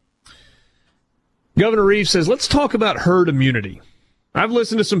COVID. Governor Reeves says, let's talk about herd immunity. I've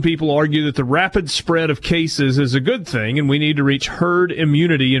listened to some people argue that the rapid spread of cases is a good thing and we need to reach herd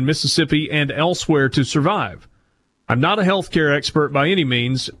immunity in Mississippi and elsewhere to survive. I'm not a healthcare expert by any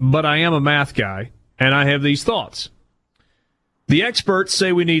means, but I am a math guy, and I have these thoughts. The experts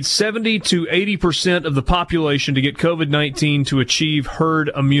say we need 70 to 80% of the population to get COVID-19 to achieve herd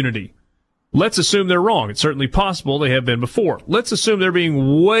immunity. Let's assume they're wrong. It's certainly possible they have been before. Let's assume they're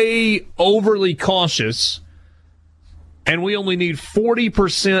being way overly cautious, and we only need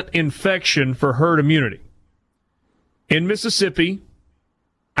 40% infection for herd immunity. In Mississippi,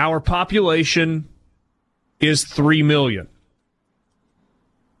 our population is 3 million.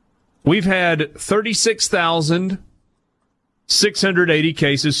 We've had 36,680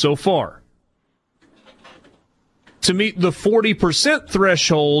 cases so far. To meet the 40%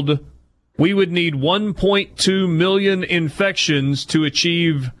 threshold, we would need 1.2 million infections to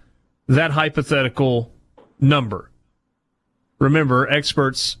achieve that hypothetical number. Remember,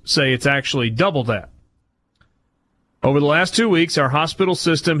 experts say it's actually double that. Over the last 2 weeks, our hospital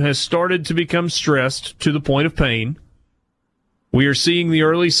system has started to become stressed to the point of pain. We are seeing the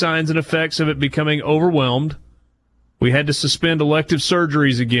early signs and effects of it becoming overwhelmed. We had to suspend elective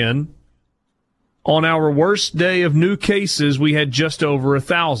surgeries again. On our worst day of new cases, we had just over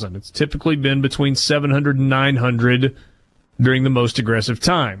 1,000. It's typically been between 700 and 900 during the most aggressive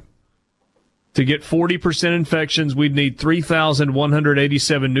time. To get 40% infections, we'd need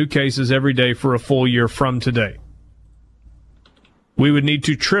 3,187 new cases every day for a full year from today. We would need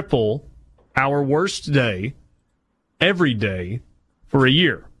to triple our worst day every day for a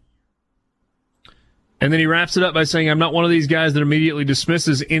year. And then he wraps it up by saying, I'm not one of these guys that immediately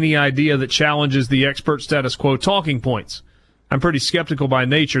dismisses any idea that challenges the expert status quo talking points. I'm pretty skeptical by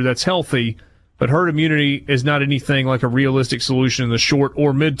nature. That's healthy, but herd immunity is not anything like a realistic solution in the short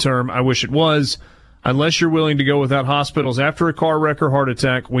or midterm. I wish it was. Unless you're willing to go without hospitals after a car wreck or heart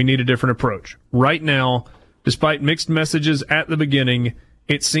attack, we need a different approach. Right now, despite mixed messages at the beginning,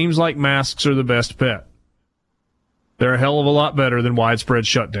 it seems like masks are the best bet. They're a hell of a lot better than widespread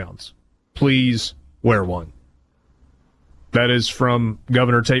shutdowns. Please wear one. That is from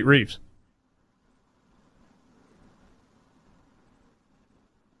Governor Tate Reeves.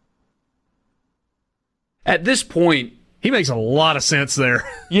 At this point, he makes a lot of sense there.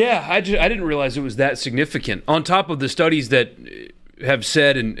 Yeah, I didn't realize it was that significant. On top of the studies that have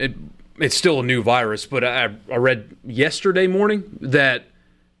said, and it's still a new virus, but I read yesterday morning that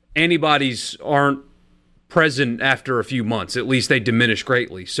antibodies aren't present after a few months. At least they diminish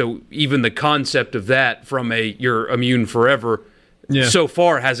greatly. So even the concept of that from you're immune forever so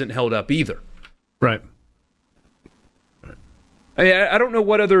far hasn't held up either. Right. I don't know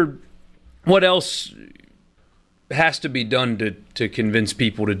what else has to be done to convince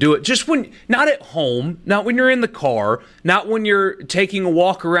people to do it. Just not at home, not when you're in the car, not when you're taking a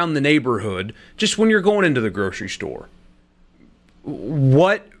walk around the neighborhood, just when you're going into the grocery store.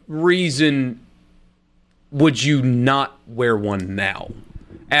 What reason would you not wear one now?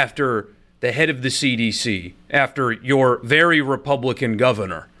 After the head of the CDC, after your very Republican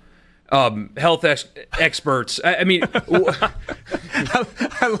governor, health experts. I mean, I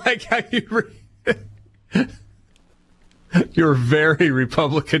like how you you're a very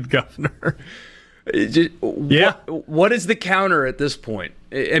Republican governor. Yeah. What is the counter at this point?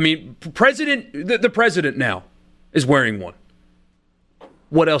 I mean, the president now is wearing one.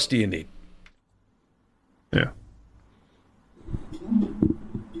 What else do you need? Yeah.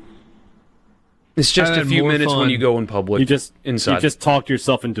 It's just a few minutes when you go in public. You just talked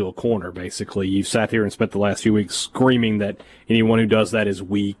yourself into a corner, basically. You've sat here and spent the last few weeks screaming that anyone who does that is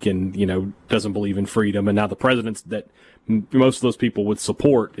weak and, doesn't believe in freedom. And now the president that most of those people would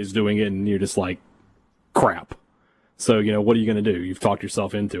support is doing it, and you're just like, crap. So, what are you going to do? You've talked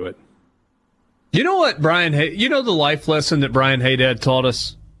yourself into it. You know what, Brian? The life lesson that Brian Haydad taught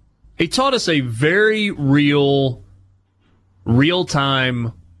us? He taught us a very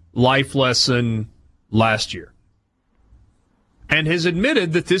real-time life lesson last year, and has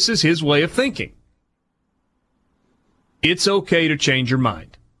admitted that this is his way of thinking. It's okay to change your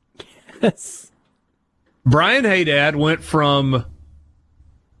mind. Yes. Brian Haydad went from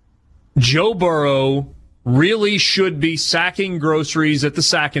Joe Burrow really should be sacking groceries at the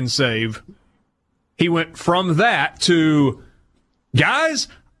Sack and Save. He went from that to, guys,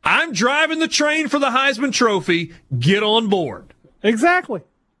 I'm driving the train for the Heisman Trophy. Get on board. Exactly.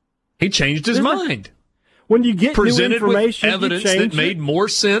 He changed his mind. When you get presented new information, with evidence that made more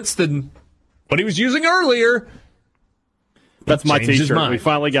sense than what he was using earlier. That's my T-shirt. We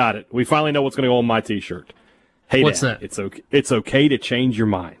finally got it. We finally know what's going to go on my T-shirt. Hey, what's Dad, that? It's okay to change your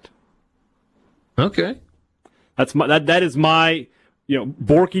mind. Okay. That is my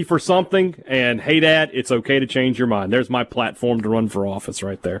Borky for something, and hey, Dad, it's okay to change your mind. There's my platform to run for office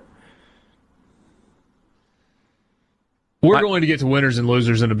right there. We're going to get to winners and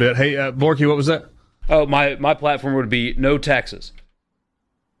losers in a bit. Hey, Borky, what was that? Oh, my platform would be no taxes.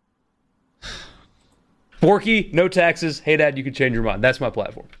 Borky, no taxes. Hey, Dad, you can change your mind. That's my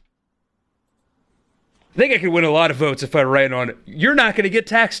platform. I think I could win a lot of votes if I ran on it. You're not going to get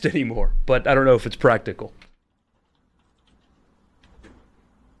taxed anymore, but I don't know if it's practical.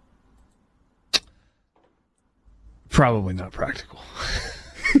 Probably not practical.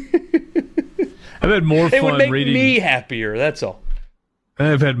 I've had more fun reading. It would make me happier, that's all.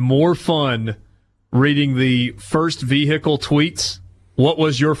 I've had more fun reading the first vehicle tweets. What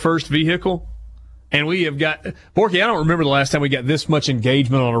was your first vehicle? And we have got, Borky, I don't remember the last time we got this much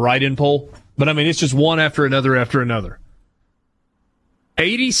engagement on a write-in poll, but I mean, it's just one after another after another.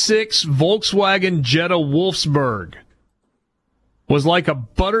 86 Volkswagen Jetta Wolfsburg was like a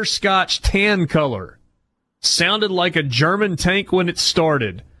butterscotch tan color. Sounded like a German tank when it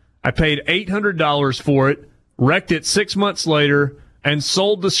started. I paid $800 for it, wrecked it 6 months later, and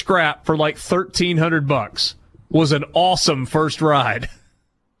sold the scrap for like $1,300. Was an awesome first ride.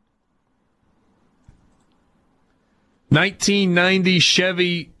 1990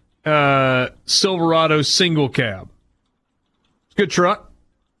 Chevy Silverado single cab. Good truck.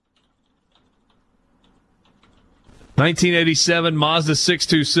 1987 Mazda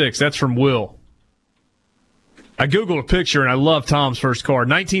 626. That's from Will. I Googled a picture, and I love Tom's first car.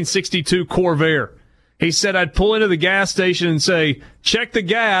 1962 Corvair. He said I'd pull into the gas station and say, check the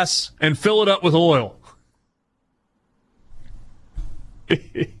gas and fill it up with oil.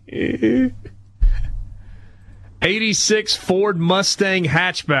 86 Ford Mustang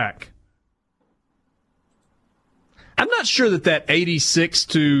hatchback. I'm not sure that 86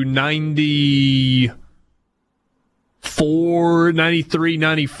 to 94, 93,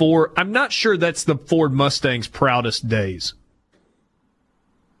 94, I'm not sure that's the Ford Mustang's proudest days.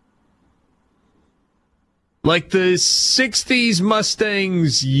 Like the 60s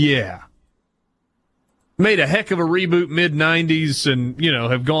Mustangs, yeah. Made a heck of a reboot mid-90s and,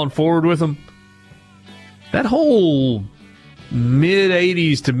 have gone forward with them. That whole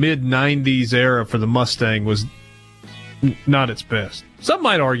mid-80s to mid-90s era for the Mustang was not its best. Some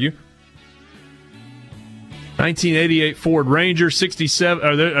might argue. 1988 Ford Ranger,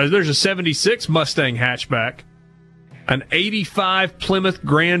 67. There's a 76 Mustang hatchback, an 85 Plymouth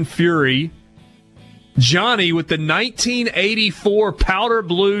Grand Fury, Johnny with the 1984 powder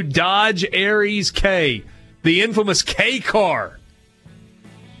blue Dodge Aries K, the infamous K car.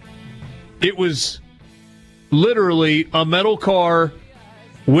 It was literally a metal car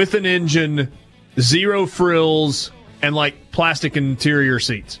with an engine zero frills, and like plastic interior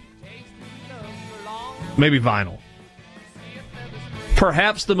seats. Maybe vinyl.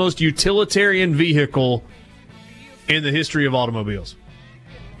 Perhaps the most utilitarian vehicle in the history of automobiles.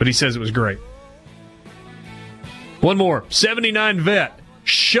 But he says it was great. One more. 79 Vet.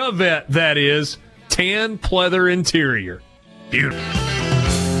 Chevette, that is. Tan pleather interior. Beautiful.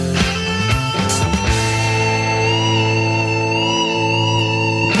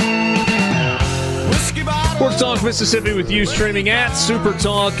 Sports Talk Mississippi with you, streaming at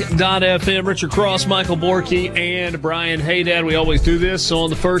supertalk.fm. Richard Cross, Michael Borky, and Brian Haydad. We always do this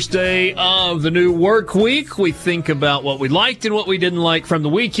on the first day of the new work week. We think about what we liked and what we didn't like from the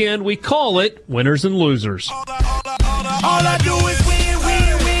weekend. We call it Winners and Losers. All I do is win,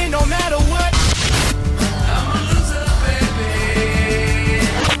 win, win, no matter what. I'm a loser,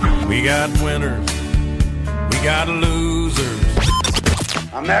 baby. We got winners. We got losers.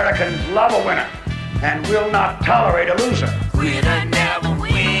 Americans love a winner and will not tolerate a loser. Winner never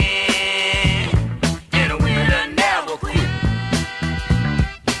win, and a winner never quit.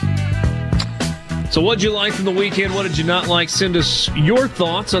 So what'd you like from the weekend? What did you not like? Send us your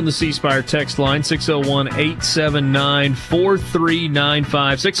thoughts on the C Spire text line,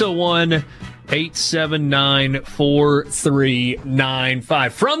 601-879-4395.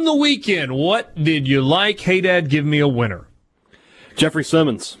 601-879-4395. From the weekend, what did you like? Hey, Dad, give me a winner. Jeffrey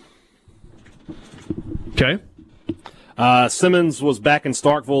Simmons. Okay. Simmons was back in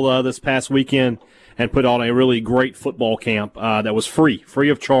Starkville this past weekend and put on a really great football camp that was free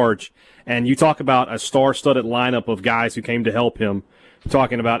of charge. And you talk about a star-studded lineup of guys who came to help him.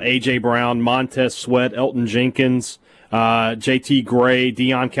 Talking about A.J. Brown, Montez Sweat, Elton Jenkins, J.T. Gray,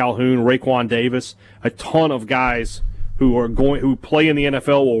 Deion Calhoun, Raekwon Davis, a ton of guys who play in the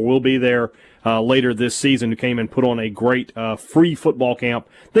NFL or will be there later this season, who came and put on a great free football camp.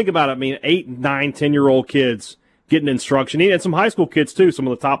 Think about it. I mean, 8, 9, 10-year-old kids getting instruction. He had some high school kids, too. Some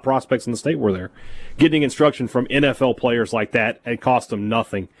of the top prospects in the state were there. Getting instruction from NFL players like that, it cost them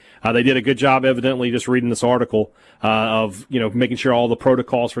nothing. They did a good job, evidently, just reading this article of making sure all the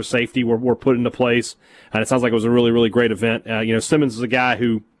protocols for safety were put into place. And it sounds like it was a really, really great event. Simmons is a guy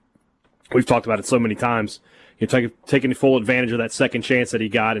who, we've talked about it so many times, taking full advantage of that second chance that he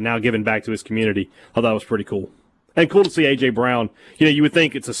got and now giving back to his community. I thought that was pretty cool. And cool to see A.J. Brown. You would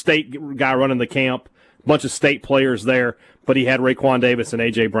think it's a state guy running the camp, a bunch of state players there, but he had Raekwon Davis and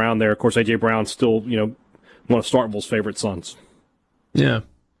A.J. Brown there. Of course, A.J. Brown's still, one of Starkville's favorite sons. Yeah.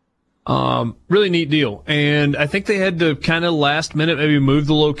 Really neat deal. And I think they had to kind of last minute maybe move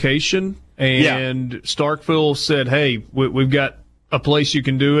the location. And Starkville said, hey, we've got a place you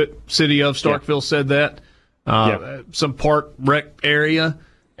can do it. City of Starkville said that. Some park rec area.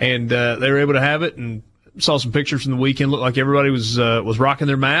 And they were able to have it, and saw some pictures from the weekend. Looked like everybody was rocking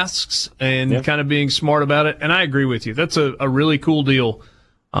their masks and kind of being smart about it. And I agree with you. That's a really cool deal.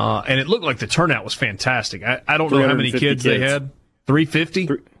 And it looked like the turnout was fantastic. I don't know how many kids they had. 350?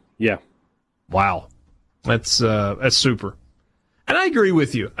 Yeah. Wow. That's super. And I agree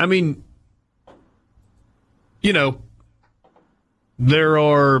with you. I mean, there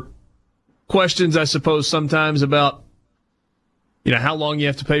are questions, I suppose, sometimes about, how long you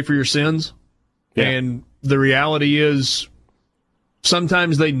have to pay for your sins. Yeah. And the reality is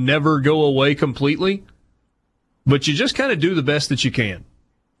sometimes they never go away completely, but you just kind of do the best that you can.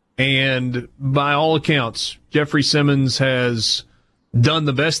 And by all accounts, Jeffrey Simmons has done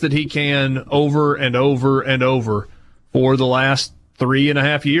the best that he can over and over and over for the last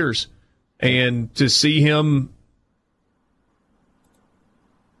 3.5 years. And to see him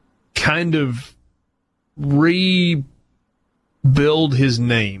kind of rebuild his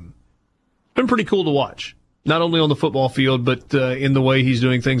name, it's been pretty cool to watch. Not only on the football field, but in the way he's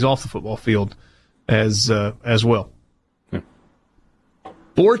doing things off the football field as well.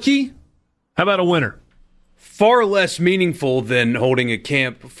 Borky, how about a winner? Far less meaningful than holding a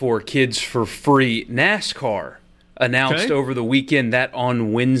camp for kids for free. NASCAR announced over the weekend that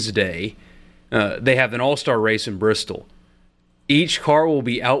on Wednesday they have an all-star race in Bristol. Each car will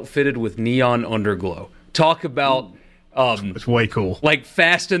be outfitted with neon underglow. Talk about it's way cool. Like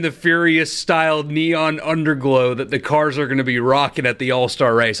Fast and the Furious style neon underglow that the cars are going to be rocking at the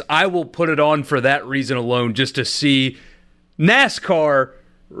all-star race. I will put it on for that reason alone, just to see NASCAR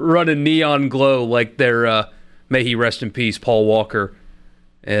running neon glow like their may he rest in peace, Paul Walker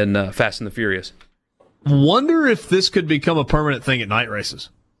and Fast and the Furious. Wonder if this could become a permanent thing at night races.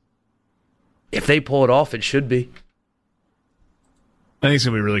 If they pull it off, it should be. I think it's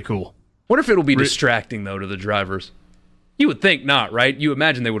going to be really cool. Wonder if it'll be distracting, though, to the drivers. You would think not, right? You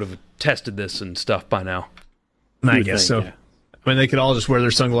imagine they would have tested this and stuff by now. I guess so. Yeah. I mean, they could all just wear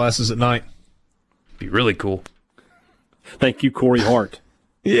their sunglasses at night. Be really cool. Thank you, Corey Hart.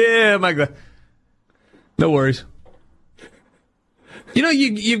 Yeah, my God. No worries. You know,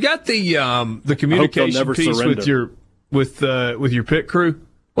 you've got the communication piece with your pit crew.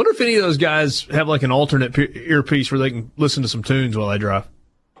 Wonder if any of those guys have like an alternate earpiece where they can listen to some tunes while they drive.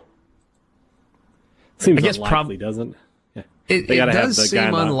 Seems unlikely, doesn't it? Yeah. It does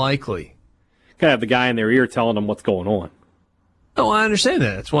seem unlikely. Gotta have the guy in their ear telling them what's going on. Oh, I understand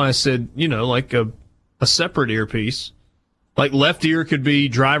that. That's why I said, like a separate earpiece. Like left ear could be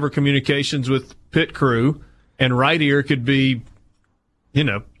driver communications with pit crew, and right ear could be,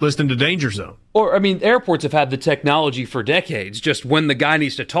 listening to Danger Zone. Or, airports have had the technology for decades. Just when the guy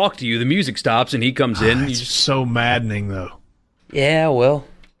needs to talk to you, the music stops and he comes in. It's so maddening, though. Yeah, well.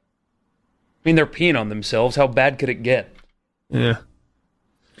 They're peeing on themselves. How bad could it get? Yeah.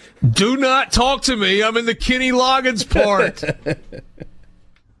 Do not talk to me. I'm in the Kenny Loggins part.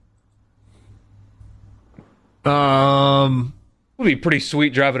 It would be pretty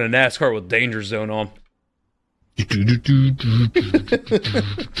sweet driving a NASCAR with Danger Zone on.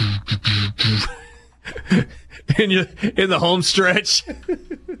 in the home stretch. They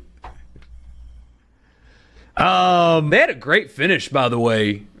had a great finish, by the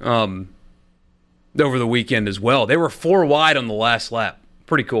way, over the weekend as well. They were 4 wide on the last lap.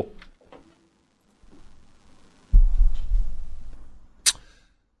 Pretty cool.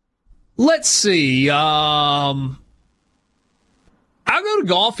 Let's see. I go to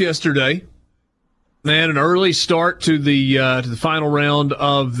golf yesterday. They had an early start to the final round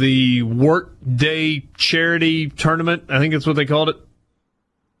of the Workday Charity Tournament. I think that's what they called it.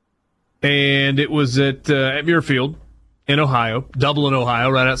 And it was at Muirfield in Ohio, Dublin,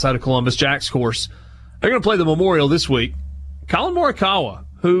 Ohio, right outside of Columbus, Jack's course. They're going to play the Memorial this week. Colin Morikawa,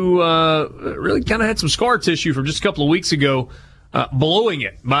 who really kind of had some scar tissue from just a couple of weeks ago, blowing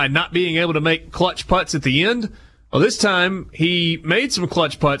it by not being able to make clutch putts at the end. Well, this time he made some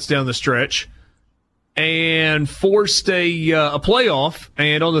clutch putts down the stretch and forced a playoff,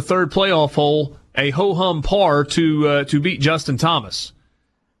 and on the third playoff hole, a ho-hum par to beat Justin Thomas.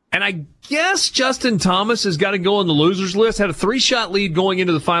 And I guess Justin Thomas has got to go on the losers list. Had a 3-shot lead going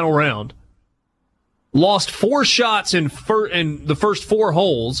into the final round. Lost 4 shots in the first 4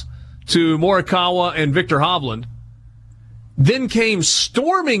 holes to Morikawa and Victor Hovland. Then came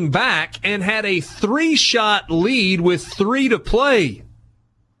storming back and had a 3-shot lead with 3 to play.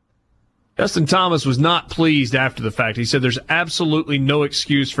 Justin Thomas was not pleased after the fact. He said there's absolutely no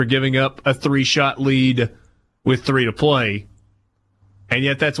excuse for giving up a 3-shot lead with 3 to play. And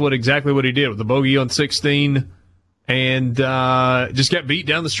yet that's exactly what he did with the bogey on 16 and just got beat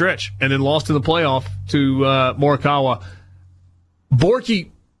down the stretch and then lost in the playoff to Morikawa.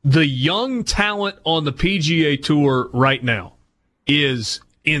 Borky, the young talent on the PGA Tour right now is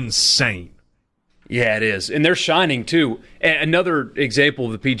insane. Yeah, it is. And they're shining, too. Another example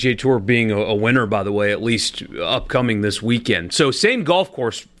of the PGA Tour being a winner, by the way, at least upcoming this weekend. So same golf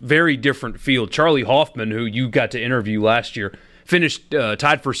course, very different field. Charlie Hoffman, who you got to interview last year, finished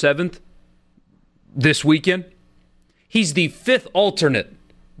tied for 7th this weekend. He's the 5th alternate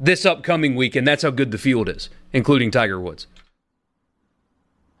this upcoming weekend. That's how good the field is, including Tiger Woods.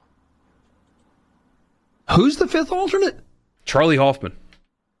 Who's the 5th alternate? Charlie Hoffman.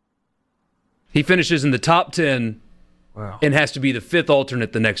 He finishes in the top 10 and has to be the 5th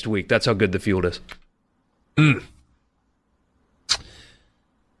alternate the next week. That's how good the field is.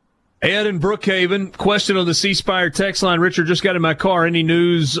 Ed in Brookhaven, question on the C Spire text line. Richard, just got in my car. Any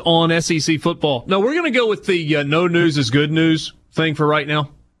news on SEC football? No, we're going to go with the no news is good news thing for right now.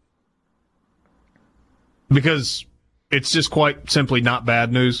 Because it's just quite simply not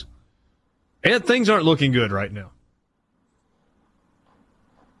bad news. Ed, things aren't looking good right now.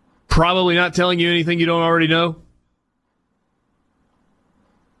 Probably not telling you anything you don't already know.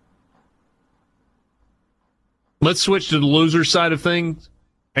 Let's switch to the loser side of things.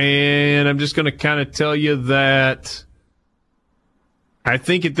 And I'm just going to kind of tell you that I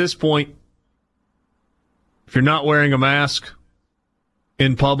think at this point, if you're not wearing a mask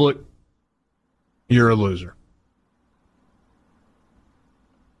in public, you're a loser.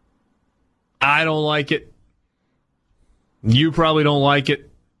 I don't like it. You probably don't like it.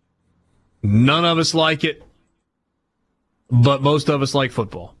 None of us like it. But most of us like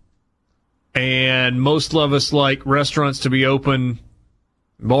football. And most of us like restaurants to be open,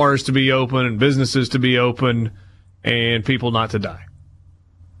 bars to be open, and businesses to be open, and people not to die.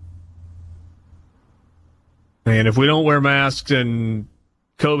 And if we don't wear masks and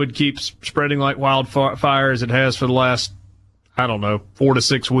COVID keeps spreading like wildfire as it has for the last, 4 to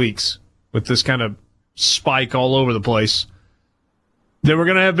 6 weeks with this kind of spike all over the place, then we're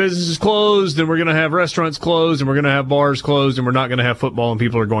going to have businesses closed, and we're going to have restaurants closed, and we're going to have bars closed, and we're not going to have football, and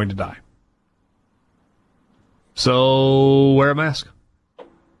people are going to die. So wear a mask.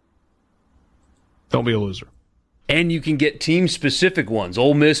 Don't be a loser. And you can get team-specific ones.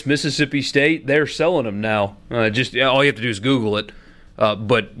 Ole Miss, Mississippi State, they're selling them now. Just all you have to do is Google it.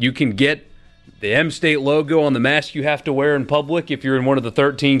 But you can get the M-State logo on the mask you have to wear in public if you're in one of the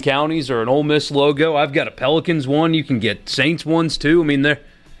 13 counties, or an Ole Miss logo. I've got a Pelicans one. You can get Saints ones, too. I mean,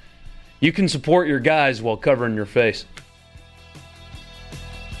 you can support your guys while covering your face.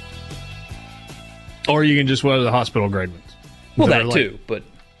 Or you can just wear the hospital-grade ones. Well, that too, but...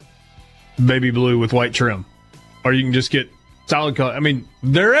 baby blue with white trim. Or you can just get solid color. I mean,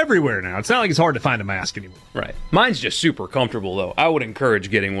 they're everywhere now. It's not like it's hard to find a mask anymore. Right. Mine's just super comfortable, though. I would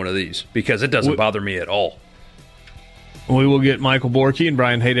encourage getting one of these because it doesn't bother me at all. We will get Michael Borky and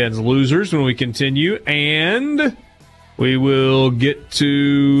Brian Haydad's losers when we continue, and we will get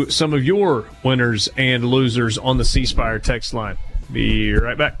to some of your winners and losers on the C Spire text line. Be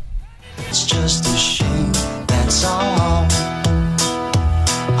right back. It's just a shame, that's all.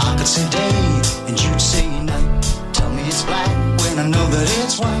 I could say day and you'd say night. Tell me it's black when I know that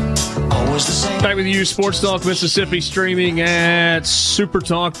it's white. Always the same. Back with you, Sports Talk Mississippi, streaming at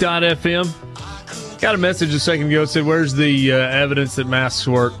supertalk.fm. Got a message a second ago that said, where's the evidence that masks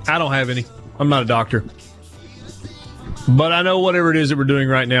work? I don't have any. I'm not a doctor. But I know whatever it is that we're doing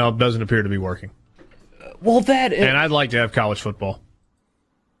right now doesn't appear to be working. And I'd like to have college football.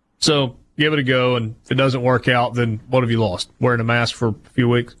 So give it a go, and if it doesn't work out, then what have you lost? Wearing a mask for a few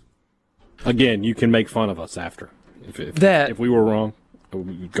weeks? Again, you can make fun of us after. If we were wrong,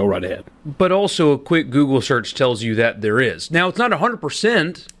 go right ahead. But also a quick Google search tells you that there is. Now, it's not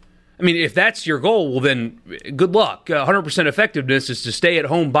 100%. I mean, if that's your goal, well, then good luck. 100% effectiveness is to stay at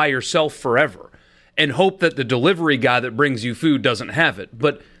home by yourself forever and hope that the delivery guy that brings you food doesn't have it.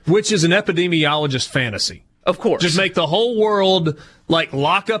 But which is an epidemiologist fantasy. Of course. Just make the whole world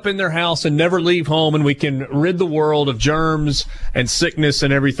lock up in their house and never leave home, and we can rid the world of germs and sickness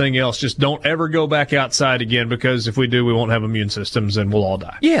and everything else. Just don't ever go back outside again, because if we do, we won't have immune systems and we'll all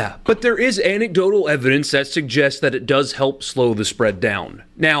die. Yeah, but there is anecdotal evidence that suggests that it does help slow the spread down.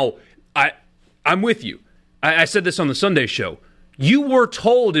 Now, I'm with you. I said this on the Sunday show. You were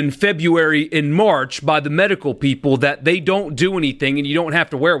told in February, in March, by the medical people that they don't do anything and you don't have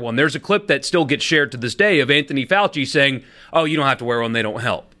to wear one. There's a clip that still gets shared to this day of Anthony Fauci saying, oh, you don't have to wear one, they don't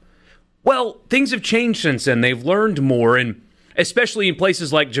help. Well, things have changed since then. They've learned more, and especially in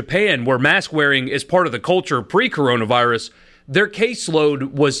places like Japan, where mask wearing is part of the culture pre-coronavirus, their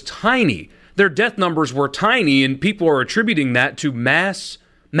caseload was tiny. Their death numbers were tiny, and people are attributing that to mass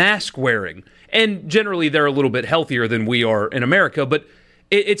mask wearing. And generally, they're a little bit healthier than we are in America, but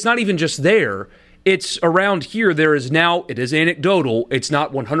it's not even just there. It's around here. There is now, it is anecdotal, it's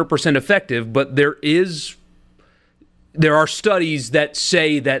not 100% effective, but there are studies that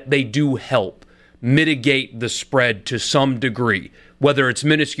say that they do help mitigate the spread to some degree. Whether it's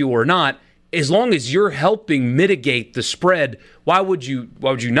minuscule or not, as long as you're helping mitigate the spread, why would you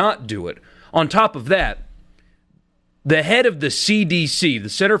not do it? On top of that, the head of the CDC, the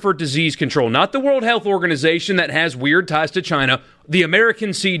Center for Disease Control, not the World Health Organization that has weird ties to China, the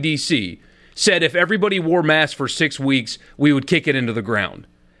American CDC, said if everybody wore masks for 6 weeks, we would kick it into the ground.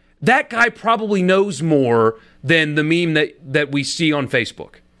 That guy probably knows more than the meme that we see on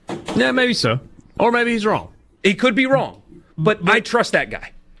Facebook. Yeah, maybe so. Or maybe he's wrong. He could be wrong, but I trust that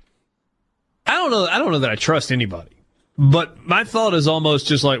guy. I don't know that I trust anybody. But my thought is almost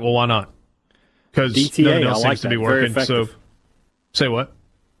just like, well, why not? Because nothing else seems to be working. So, say what?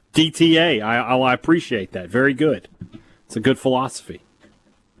 DTA. I appreciate that. Very good. It's a good philosophy.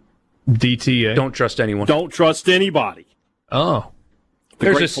 DTA. Don't trust anyone. Don't trust anybody. Oh.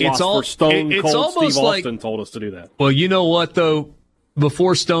 Stone Cold Steve Austin told us to do that. Well, you know what, though?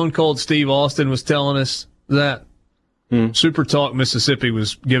 Before Stone Cold Steve Austin was telling us that, Super Talk Mississippi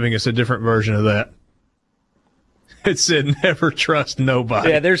was giving us a different version of that. It said, never trust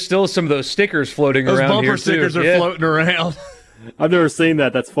nobody. Yeah, there's still some of those stickers floating around here, too. Those bumper stickers are floating around. I've never seen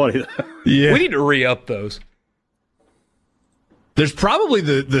that. That's funny. Yeah. We need to re-up those. There's probably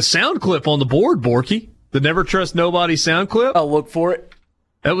the sound clip on the board, Borky. The Never Trust Nobody sound clip. I'll look for it.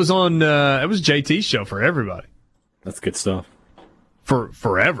 That was on, it was JT's show for everybody. That's good stuff. For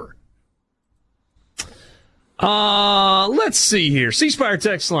forever. Let's see here. C-Spire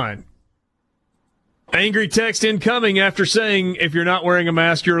text line. Angry text incoming after saying, if you're not wearing a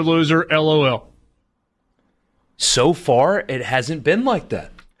mask, you're a loser, LOL. So far, it hasn't been like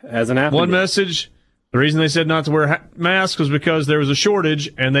that. Hasn't happened. One message, the reason they said not to wear masks was because there was a shortage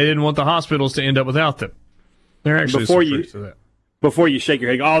and they didn't want the hospitals to end up without them. They're actually before to that. before you shake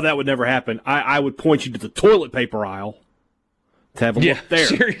your head, oh, that would never happen, I would point you to the toilet paper aisle to have a look there.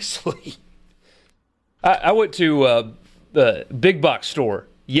 Seriously. I went to the big box store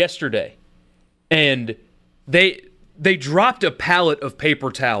yesterday, and they dropped a pallet of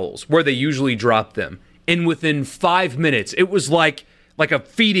paper towels where they usually drop them, and within 5 minutes, it was like a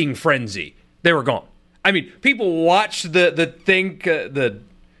feeding frenzy. They were gone. I mean, people watched the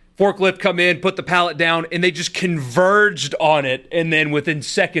forklift come in, put the pallet down, and they just converged on it, and then within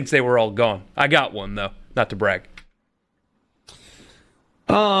seconds, they were all gone. I got one, though, not to brag.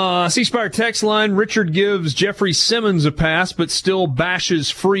 C-Spire text line, Richard gives Jeffrey Simmons a pass, but still bashes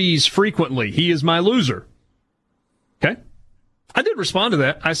Freeze frequently. He is my loser. Okay. I did respond to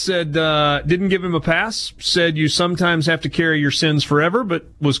that. I said, didn't give him a pass, said you sometimes have to carry your sins forever, but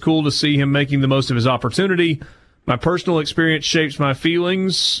was cool to see him making the most of his opportunity. My personal experience shapes my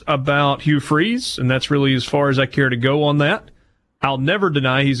feelings about Hugh Freeze, and that's really as far as I care to go on that. I'll never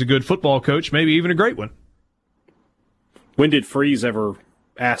deny he's a good football coach, maybe even a great one. When did Freeze ever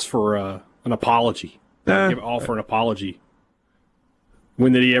ask for an apology? Offer an apology?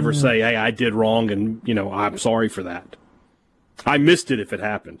 When did he ever say, hey, I did wrong and, I'm sorry for that? I missed it if it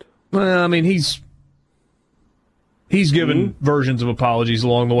happened. Well, I mean, he's given versions of apologies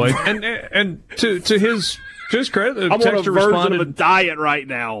along the way. And to his credit, the I'm on a texter version of a diet right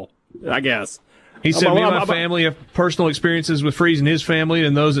now, I guess. He said, me and my family have personal experiences with Freeze and his family,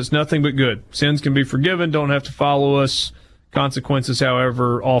 and those it's nothing but good. Sins can be forgiven, don't have to follow us. Consequences,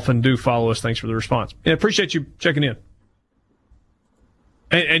 however, often do follow us. Thanks for the response. Yeah, appreciate you checking in.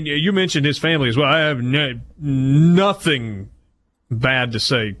 And you mentioned his family as well. I have nothing bad to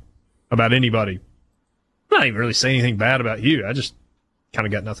say about anybody. I'm not even really saying anything bad about you. I just kind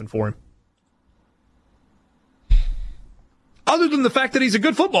of got nothing for him. Other than the fact that he's a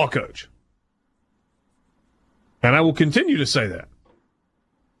good football coach. And I will continue to say that.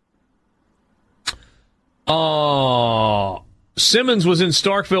 Simmons was in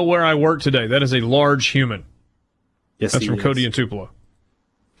Starkville where I work today. That is a large human. Yes, that's from Cody and Tupelo.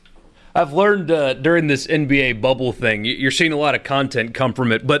 I've learned during this NBA bubble thing, you're seeing a lot of content come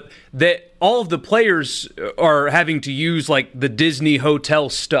from it, but that all of the players are having to use like the Disney hotel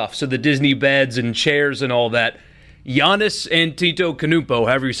stuff, so the Disney beds and chairs and all that. Giannis Antetokounmpo,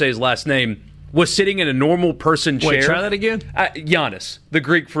 however you say his last name, was sitting in a normal person chair. Wait, try that again? Giannis, the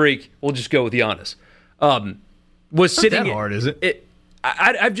Greek freak. We'll just go with Giannis. Was not sitting. That hard, is it?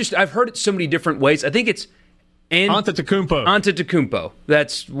 I've heard it so many different ways. I think it's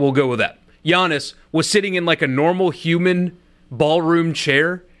Antetokounmpo. We'll go with that. Giannis was sitting in like a normal human ballroom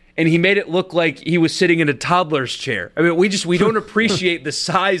chair, and he made it look like he was sitting in a toddler's chair. I mean, we don't appreciate the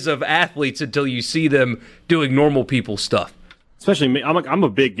size of athletes until you see them doing normal people stuff. Especially me. I'm a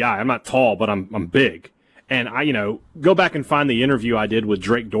big guy. I'm not tall, but I'm big. And I, go back and find the interview I did with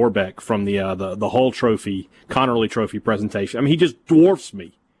Drake Dorbeck from the Hull Trophy, Connerly Trophy presentation. I mean, he just dwarfs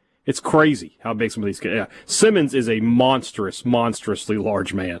me. It's crazy how big some of these kids. Yeah. Simmons is a monstrously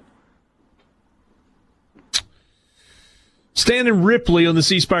large man. Stan and Ripley on the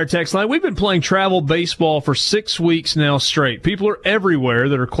C-Spire text line. We've been playing travel baseball for 6 weeks now straight. People are everywhere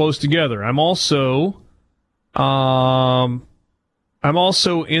that are close together. I'm also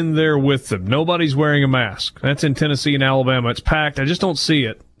in there with them. Nobody's wearing a mask. That's in Tennessee and Alabama. It's packed. I just don't see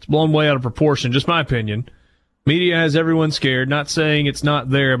it. It's blown way out of proportion. Just my opinion. Media has everyone scared. Not saying it's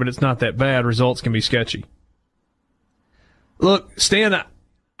not there, but it's not that bad. Results can be sketchy. Look, Stan,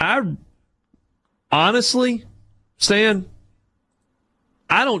 I honestly, Stan,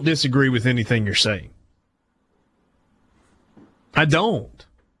 I don't disagree with anything you're saying. I don't.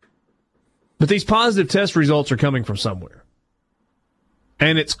 But these positive test results are coming from somewhere.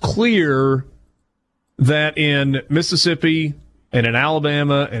 And it's clear that in Mississippi and in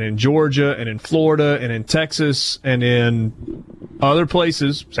Alabama and in Georgia and in Florida and in Texas and in other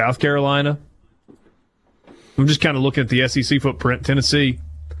places, South Carolina, I'm just kind of looking at the SEC footprint, Tennessee,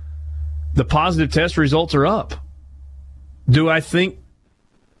 the positive test results are up. Do I think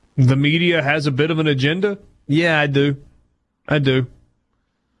the media has a bit of an agenda? Yeah, I do.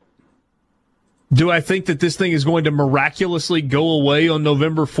 Do I think that this thing is going to miraculously go away on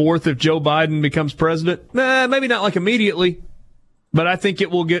November 4th if Joe Biden becomes president? Maybe not like immediately, but I think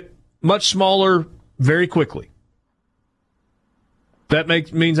it will get much smaller very quickly. That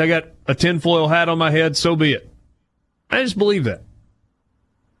means I got a tinfoil hat on my head, so be it. I just believe that.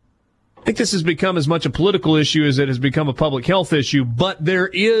 I think this has become as much a political issue as it has become a public health issue, but there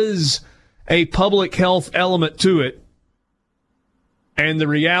is a public health element to it. And the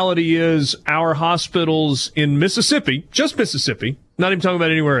reality is our hospitals in Mississippi, just Mississippi, not even talking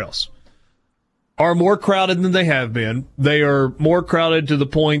about anywhere else, are more crowded than they have been. They are more crowded to the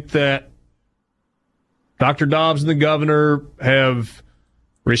point that Dr. Dobbs and the governor have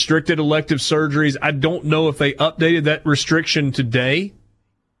restricted elective surgeries. I don't know if they updated that restriction today.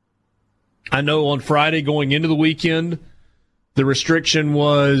 I know on Friday going into the weekend, the restriction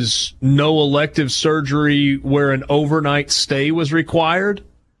was no elective surgery where an overnight stay was required.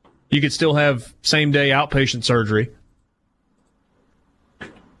 You could still have same-day outpatient surgery.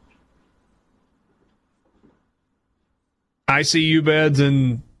 ICU beds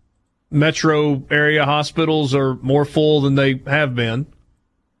in metro area hospitals are more full than they have been.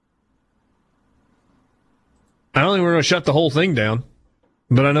 I don't think we're going to shut the whole thing down,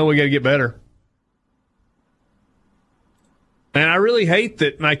 but I know we got to get better. And I really hate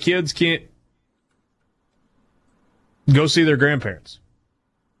that my kids can't go see their grandparents.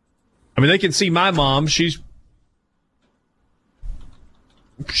 I mean, they can see my mom. We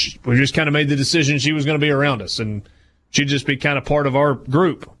just kind of made the decision she was going to be around us, and she'd just be kind of part of our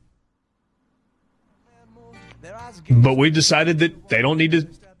group. But we decided that they don't need to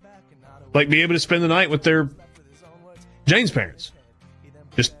be able to spend the night with their Jane's parents.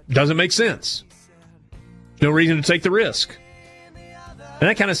 Just doesn't make sense. No reason to take the risk. And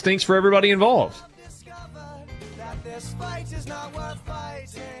that kind of stinks for everybody involved.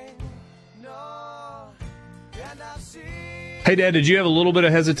 Hey, Dad, did you have a little bit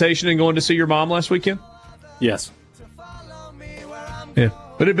of hesitation in going to see your mom last weekend? Yes. Yeah.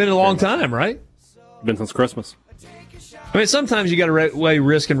 But it had been a long time, right? Been since Christmas. I mean, sometimes you got to weigh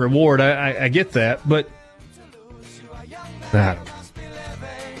risk and reward. I get that, but I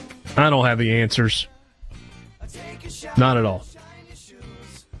don't have the answers. Not at all.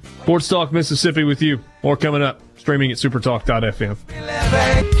 Sports Talk Mississippi with you. More coming up. Streaming at supertalk.fm.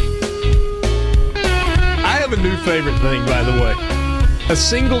 I have a new favorite thing, by the way. A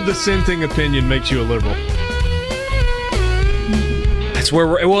single dissenting opinion makes you a liberal. That's where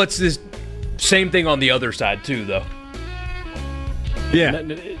we're... Well, it's this same thing on the other side, too, though. Yeah.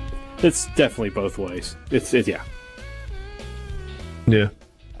 It's definitely both ways. It's yeah. Yeah.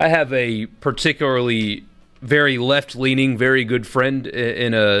 I have a particularly very left-leaning, very good friend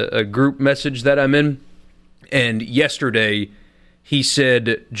in a group message that I'm in. And yesterday, he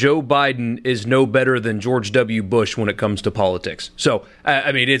said Joe Biden is no better than George W. Bush when it comes to politics. So,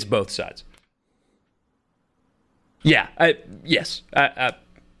 I mean, it's both sides. Yeah. Yes.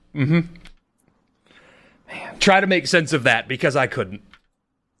 Mm-hmm. Man, try to make sense of that, because I couldn't.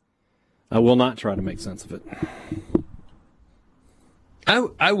 I will not try to make sense of it.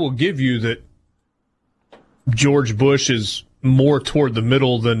 I will give you that George Bush is more toward the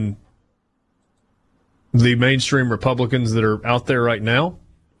middle than the mainstream Republicans that are out there right now.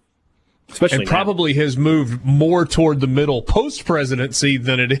 Especially and probably has moved more toward the middle post-presidency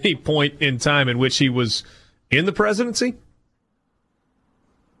than at any point in time in which he was in the presidency.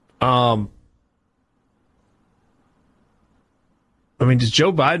 I mean, does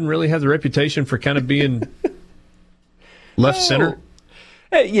Joe Biden really have the reputation for kind of being left center?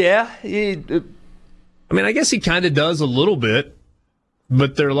 Yeah. I mean, I guess he kind of does a little bit,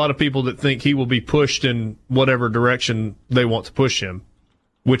 but there are a lot of people that think he will be pushed in whatever direction they want to push him,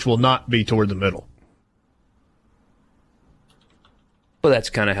 which will not be toward the middle. Well, that's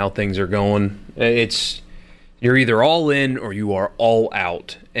kind of how things are going. You're either all in or you are all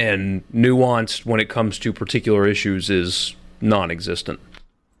out, and nuance when it comes to particular issues is non-existent.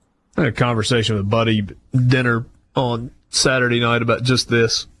 I had a conversation with a buddy at dinner on Saturday night about just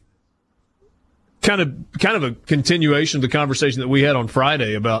this. Kind of a continuation of the conversation that we had on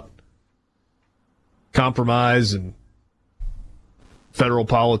Friday about compromise and federal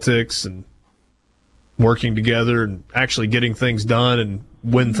politics and working together and actually getting things done and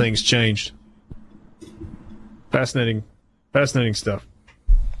when things changed. Fascinating stuff.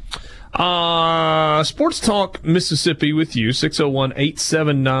 Sports Talk Mississippi with you,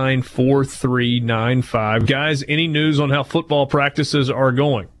 601-879-4395. Guys, any news on how football practices are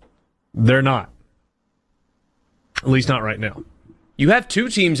going? They're not. At least not right now. You have two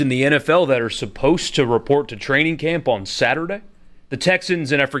teams in the NFL that are supposed to report to training camp on Saturday. The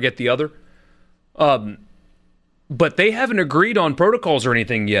Texans and I forget the other. But they haven't agreed on protocols or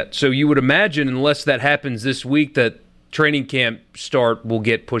anything yet. So you would imagine, unless that happens this week, that training camp start will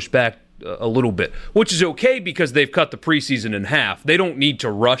get pushed back a little bit, which is okay because they've cut the preseason in half. They don't need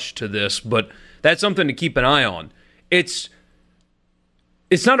to rush to this, but that's something to keep an eye on. It's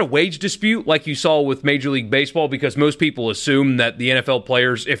not a wage dispute like you saw with Major League Baseball, because most people assume that the NFL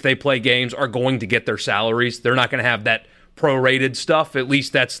players, if they play games, are going to get their salaries. They're not going to have that prorated stuff. At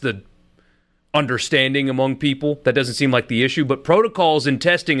least that's the understanding among people. That doesn't seem like the issue, but protocols and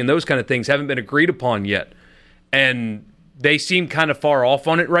testing and those kind of things haven't been agreed upon yet. And they seem kind of far off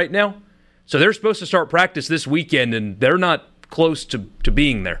on it right now. So they're supposed to start practice this weekend, and they're not close to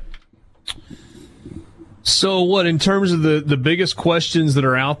being there. So what, in terms of the biggest questions that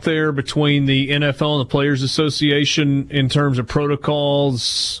are out there between the NFL and the Players Association in terms of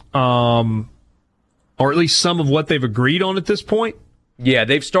protocols, or at least some of what they've agreed on at this point? Yeah,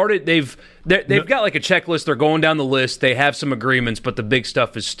 they've started. They've got like a checklist. They're going down the list. They have some agreements, but the big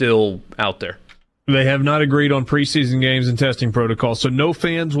stuff is still out there. They have not agreed on preseason games and testing protocols. So no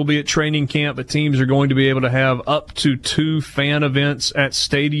fans will be at training camp, but teams are going to be able to have up to 2 fan events at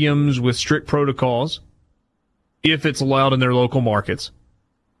stadiums with strict protocols, if it's allowed in their local markets.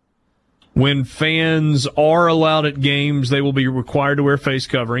 When fans are allowed at games, they will be required to wear face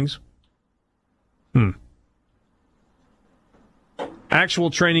coverings. Actual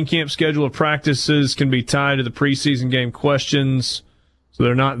training camp schedule of practices can be tied to the preseason game questions. So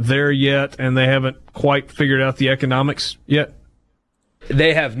they're not there yet, and they haven't quite figured out the economics yet.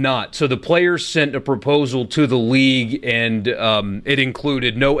 They have not. So the players sent a proposal to the league, and it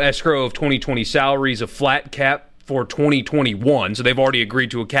included no escrow of 2020 salaries, a flat cap for 2021. So they've already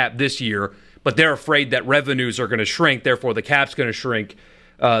agreed to a cap this year, but they're afraid that revenues are going to shrink, therefore the cap's going to shrink.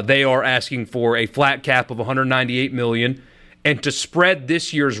 They are asking for a flat cap of $198 million, and to spread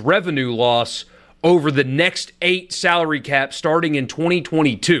this year's revenue loss over the next 8 salary caps starting in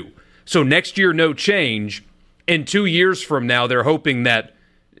 2022. So next year, no change. In 2 years from now, they're hoping that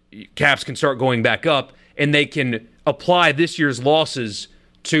caps can start going back up, and they can apply this year's losses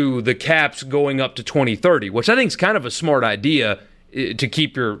to the caps going up to 2030, which I think is kind of a smart idea to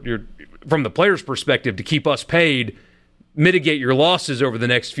keep your from the player's perspective, to keep us paid, mitigate your losses over the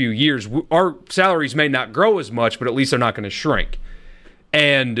next few years. Our salaries may not grow as much, but at least they're not going to shrink.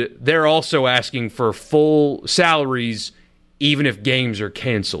 And they're also asking for full salaries even if games are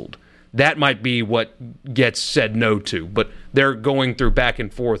canceled. That might be what gets said no to, but they're going through back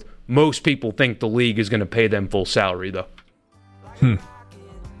and forth. Most people think the league is going to pay them full salary, though.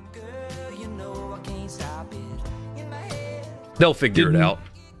 They'll figure it out.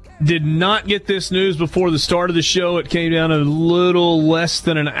 Did not get this news before the start of the show. It came down a little less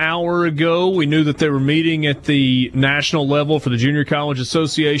than an hour ago. We knew that they were meeting at the national level for the Junior College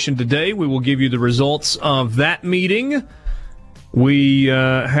Association today. We will give you the results of that meeting. We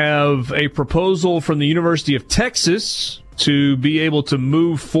have a proposal from the University of Texas to be able to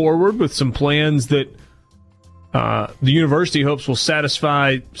move forward with some plans that the university hopes will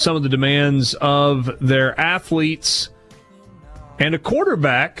satisfy some of the demands of their athletes. And a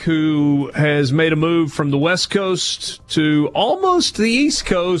quarterback who has made a move from the West Coast to almost the East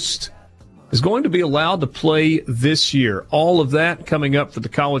Coast is going to be allowed to play this year. All of that coming up for the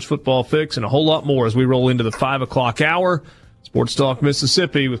College Football Fix and a whole lot more as we roll into the 5 o'clock hour. Sports Talk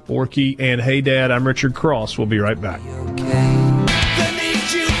Mississippi with Borky and Hey Dad. I'm Richard Cross. We'll be right back.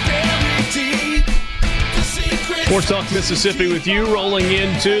 Sports Talk Mississippi with you, rolling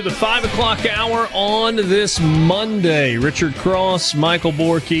into the 5 o'clock hour on this Monday. Richard Cross, Michael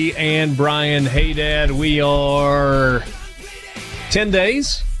Borky, and Brian Haydad. We are 10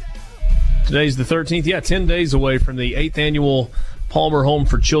 days. Today's the 13th. Yeah, 10 days away from the 8th annual Palmer Home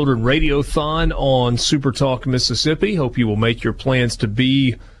for Children Radiothon on Super Talk Mississippi. Hope you will make your plans to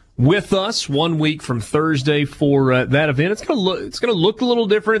be with us 1 week from Thursday for that event. It's going to look a little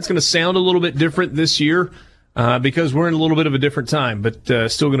different. It's going to sound a little bit different this year. Because we're in a little bit of a different time, but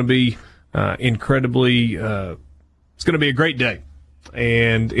still going to be incredibly, it's going to be a great day.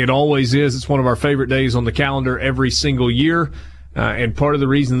 And it always is. It's one of our favorite days on the calendar every single year. And part of the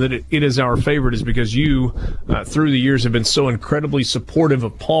reason that it is our favorite is because you, through the years, have been so incredibly supportive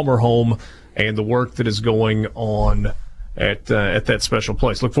of Palmer Home and the work that is going on at that special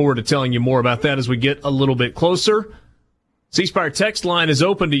place. Look forward to telling you more about that as we get a little bit closer. C Spire text line is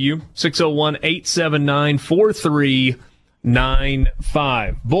open to you,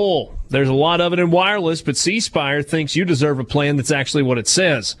 601-879-4395. Bull, there's a lot of it in wireless, but C Spire thinks you deserve a plan that's actually what it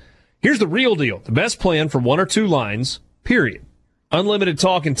says. Here's the real deal. The best plan for 1 or 2 lines, period. Unlimited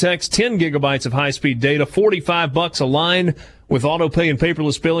talk and text, 10 gigabytes of high-speed data, $45 a line with autopay and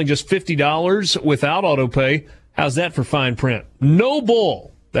paperless billing, just $50 without autopay. How's that for fine print? No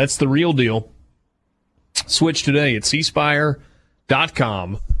bull. That's the real deal. Switch today at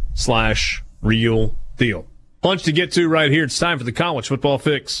cspire.com/real deal. Bunch to get to right here. It's time for the College Football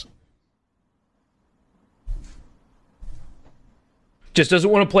Fix. Just doesn't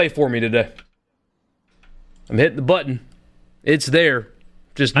want to play for me today. I'm hitting the button. It's there.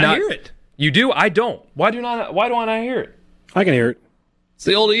 Just not. I hear it. You do? I don't. Why do I not hear it? I can hear it. It's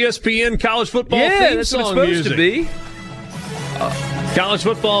the old ESPN college football theme that's song what it's supposed music. to be. College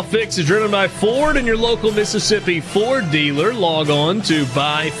Football Fix is driven by Ford and your local Mississippi Ford dealer. Log on to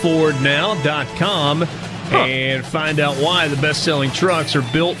buyfordnow.com and find out why the best-selling trucks are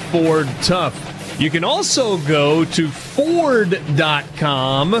built Ford tough. You can also go to Ford.com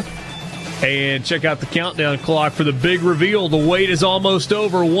and check out the countdown clock for the big reveal. The wait is almost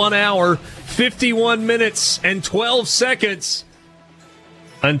over. 1 hour, 51 minutes, and 12 seconds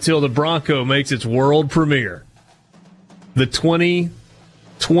until the Bronco makes its world premiere. The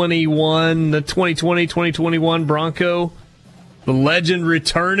 2020-2021 Bronco, the legend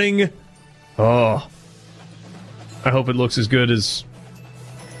returning. Oh, I hope it looks as good as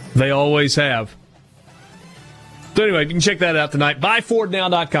they always have. So anyway, you can check that out tonight.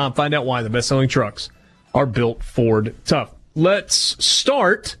 BuyFordNow.com. Find out why the best-selling trucks are built Ford tough. Let's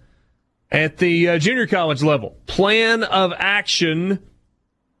start at the junior college level. Plan of action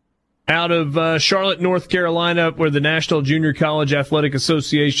out of Charlotte, North Carolina, where the National Junior College Athletic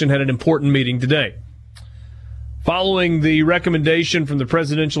Association had an important meeting today. Following the recommendation from the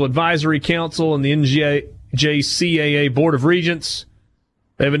Presidential Advisory Council and the NJCAA Board of Regents,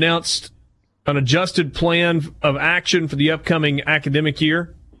 they've announced an adjusted plan of action for the upcoming academic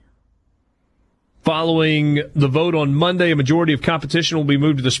year. Following the vote on Monday, a majority of competition will be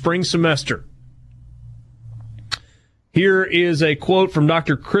moved to the spring semester. Here is a quote from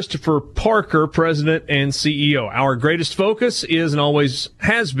Dr. Christopher Parker, President and CEO. Our greatest focus is and always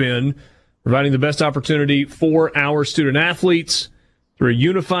has been providing the best opportunity for our student athletes through a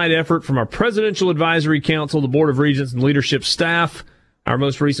unified effort from our Presidential Advisory Council, the Board of Regents, and leadership staff. Our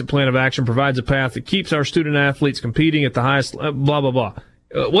most recent plan of action provides a path that keeps our student athletes competing at the highest, blah, blah, blah.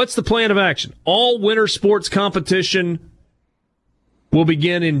 What's the plan of action? All winter sports competition will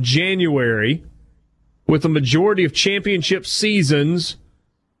begin in January, with the majority of championship seasons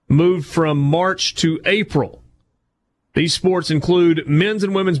moved from March to April. These sports include men's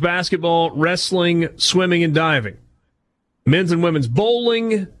and women's basketball, wrestling, swimming, and diving. Men's and women's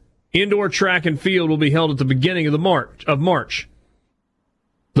bowling, indoor track and field will be held at the beginning of March.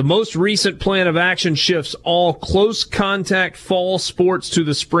 The most recent plan of action shifts all close contact fall sports to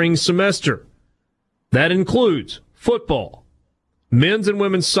the spring semester. That includes football, men's and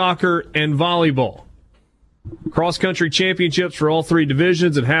women's soccer, and volleyball. Cross-country championships for all three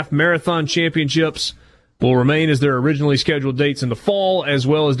divisions and half-marathon championships will remain as their originally scheduled dates in the fall, as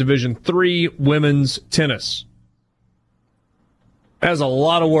well as Division III women's tennis. That's a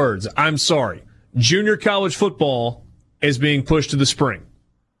lot of words. I'm sorry. Junior college football is being pushed to the spring.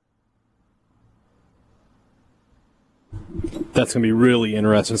 That's going to be really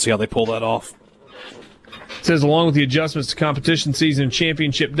interesting to see how they pull that off. It says, along with the adjustments to competition season and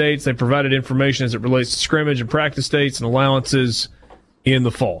championship dates, they provided information as it relates to scrimmage and practice dates and allowances in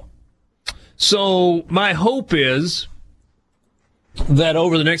the fall. So my hope is that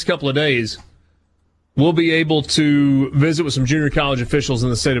over the next couple of days, we'll be able to visit with some junior college officials in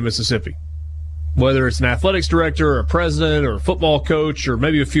the state of Mississippi, whether it's an athletics director or a president or a football coach or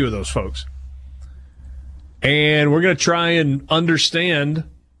maybe a few of those folks. And we're going to try and understand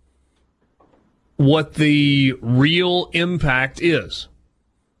what the real impact is.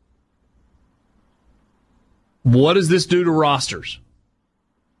 What does this do to rosters?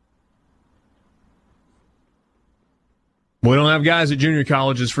 We don't have guys at junior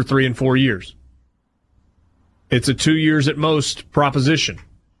colleges for 3 and 4 years. It's a 2 years at most proposition.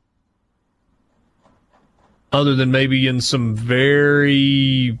 Other than maybe in some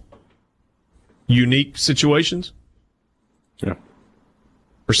very unique situations. Yeah.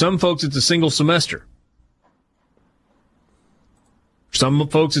 For some folks, it's a single semester. For some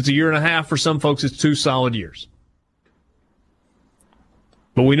folks, it's a year and a half. For some folks, it's 2 solid years.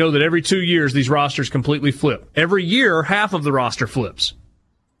 But we know that every 2 years, these rosters completely flip. Every year, half of the roster flips.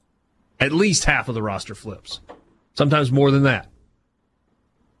 At least half of the roster flips. Sometimes more than that.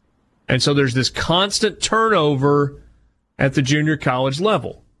 And so there's this constant turnover at the junior college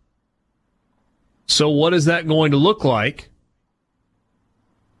level. So what is that going to look like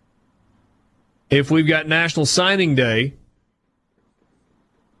if we've got National Signing Day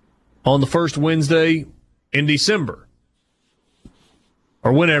on the first Wednesday in December?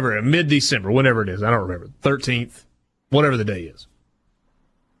 Or whenever, mid-December, whenever it is. I don't remember. 13th, whatever the day is.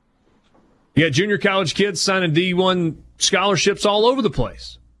 You got junior college kids signing D1 scholarships all over the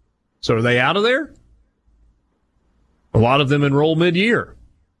place. So are they out of there? A lot of them enroll mid-year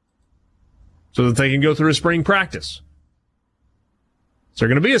so that they can go through a spring practice. Is there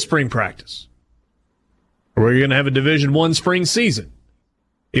going to be a spring practice? Or are you going to have a Division I spring season?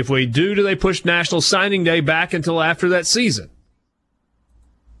 If we do they push National Signing Day back until after that season?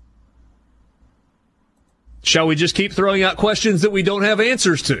 Shall we just keep throwing out questions that we don't have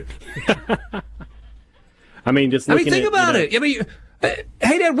answers to? Think about it.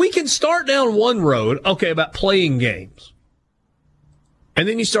 Hey, Dad, we can start down one road, about playing games. And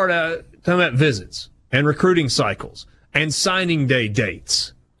then you start talking about visits and recruiting cycles and signing day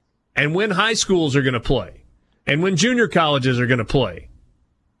dates and when high schools are going to play and when junior colleges are going to play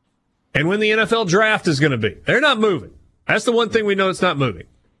and when the NFL draft is going to be. They're not moving. That's the one thing we know it's not moving.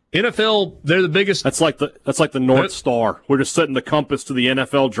 NFL, they're the biggest. That's like the North Star. We're just setting the compass to the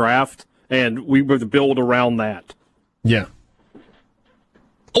NFL draft, and we would build around that. Yeah.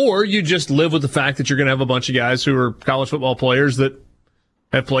 Or you just live with the fact that you're going to have a bunch of guys who are college football players that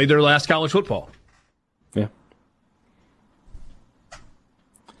have played their last college football. Yeah.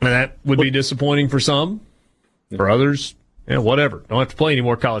 And that would be disappointing for some. For others, whatever. Don't have to play any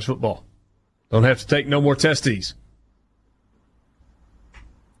more college football. Don't have to take no more testes.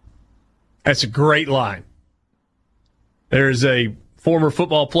 That's a great line. There's a former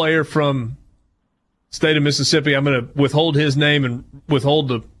football player from the state of Mississippi. I'm going to withhold his name and withhold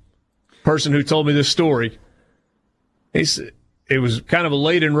the person who told me this story. It was kind of a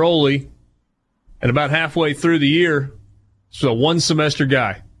late enrollee, and about halfway through the year, so a one-semester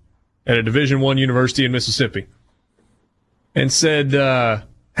guy at a Division I university in Mississippi, and said,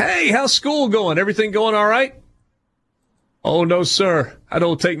 hey, how's school going? Everything going all right? Oh, no, sir. I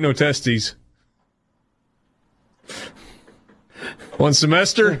don't take no testes. One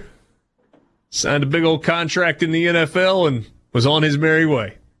semester, signed a big old contract in the NFL, and was on his merry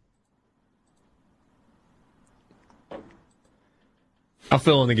way. I'll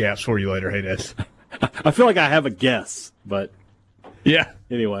fill in the gaps for you later, hey, Dad. I feel like I have a guess, but yeah.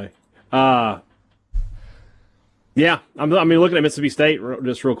 Anyway, yeah. Looking at Mississippi State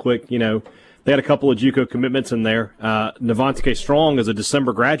just real quick. They had a couple of JUCO commitments in there. Navonte Strong is a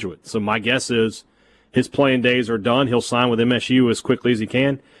December graduate, so my guess is his playing days are done. He'll sign with MSU as quickly as he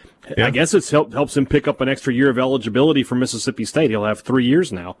can. Yeah. I guess it helps him pick up an extra year of eligibility for Mississippi State. He'll have 3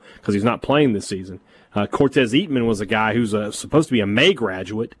 years now because he's not playing this season. Cortez Eatman was a guy who's supposed to be a May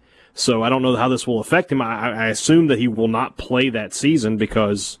graduate, so I don't know how this will affect him. I assume that he will not play that season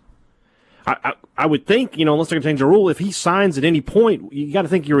because I would think, unless they're going to change the rule, if he signs at any point, you got to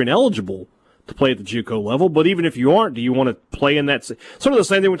think you're ineligible to play at the JUCO level. But even if you aren't, do you want to play in that? Sort of the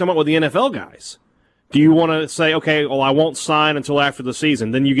same thing we're talking about with the NFL guys. Do you want to say, okay, well, I won't sign until after the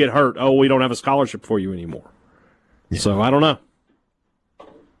season. Then you get hurt. Oh, we don't have a scholarship for you anymore. Yeah. So I don't know.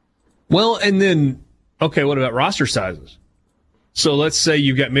 Well, and then, okay, what about roster sizes? So let's say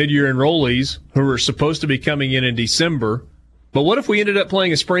you've got mid-year enrollees who are supposed to be coming in December, but what if we ended up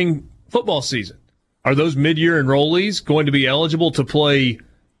playing a spring football season? Are those mid-year enrollees going to be eligible to play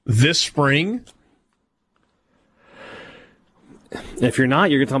this spring? If you're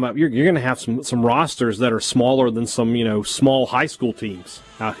not, you're going to have some rosters that are smaller than some small high school teams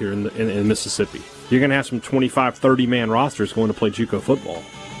out here in Mississippi. You're going to have some 25, 30 man rosters going to play JUCO football.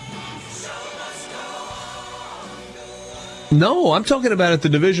 No, I'm talking about at the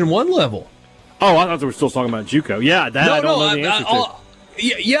Division I level. Oh, I thought they were still talking about JUCO. Yeah, that I don't know the answer to.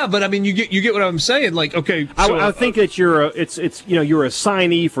 Yeah, but I mean, you get what I'm saying. Like, okay, so, I think that you're a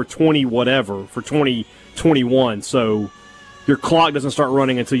signee for 2021. So your clock doesn't start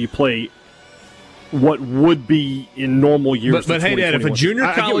running until you play what would be in normal years. But hey, Dad, if a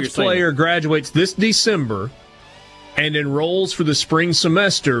junior college player graduates this December and enrolls for the spring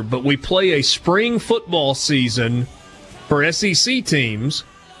semester, but we play a spring football season for SEC teams,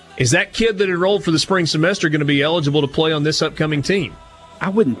 is that kid that enrolled for the spring semester going to be eligible to play on this upcoming team? I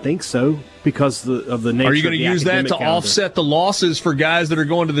wouldn't think so because of the nature. Are you going to use that to offset the losses for guys that are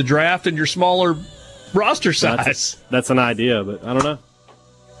going to the draft and your smaller roster size? That's an idea, but I don't know.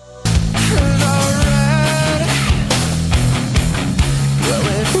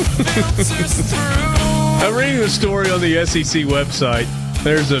 I'm reading the story on the SEC website.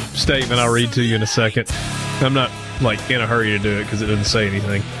 There's a statement I'll read to you in a second. I'm not in a hurry to do it because it doesn't say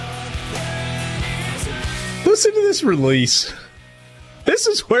anything. Listen to this release. This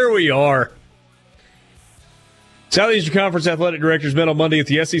is where we are. Southeastern Conference Athletic Directors met on Monday at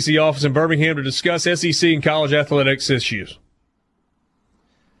the SEC office in Birmingham to discuss SEC and college athletics issues.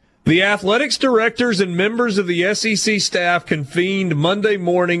 The athletics directors and members of the SEC staff convened Monday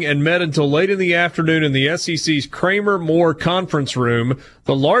morning and met until late in the afternoon in the SEC's Kramer Moore Conference Room,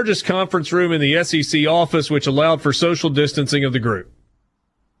 the largest conference room in the SEC office, which allowed for social distancing of the group.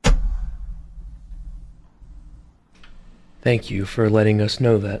 Thank you for letting us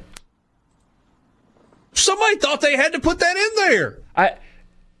know that. Somebody thought they had to put that in there.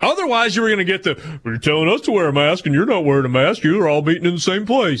 Otherwise, you were going to get you're telling us to wear a mask and you're not wearing a mask. You're all meeting in the same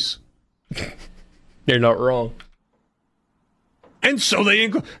place. You're not wrong. And so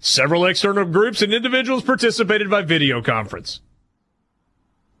several external groups and individuals participated by video conference.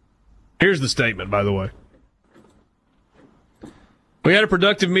 Here's the statement, by the way. We had a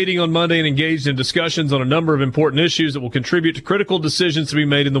productive meeting on Monday and engaged in discussions on a number of important issues that will contribute to critical decisions to be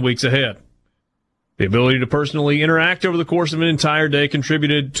made in the weeks ahead. The ability to personally interact over the course of an entire day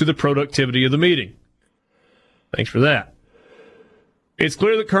contributed to the productivity of the meeting. Thanks for that. It's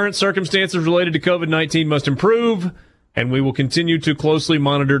clear that current circumstances related to COVID-19 must improve, and we will continue to closely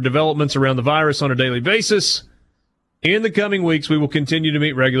monitor developments around the virus on a daily basis. In the coming weeks, we will continue to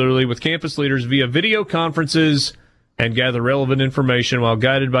meet regularly with campus leaders via video conferences and gather relevant information while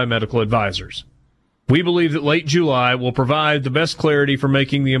guided by medical advisors. We believe that late July will provide the best clarity for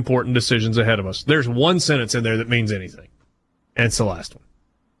making the important decisions ahead of us. There's one sentence in there that means anything, and it's the last one.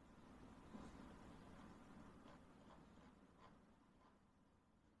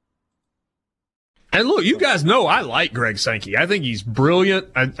 And look, you guys know I like Greg Sankey. I think he's brilliant.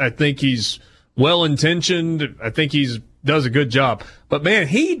 I think he's well-intentioned. I think he does a good job. But, man,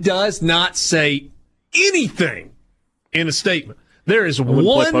 he does not say anything in a statement. There is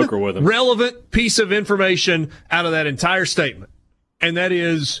one relevant piece of information out of that entire statement, and that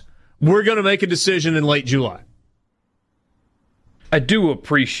is we're going to make a decision in late July. I do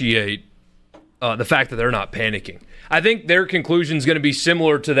appreciate the fact that they're not panicking. I think their conclusion is going to be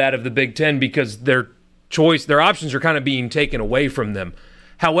similar to that of the Big Ten because their options are kind of being taken away from them.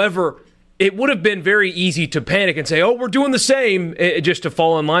 However, it would have been very easy to panic and say, oh, we're doing the same, just to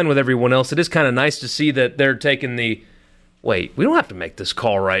fall in line with everyone else. It is kind of nice to see that they're taking the, wait, we don't have to make this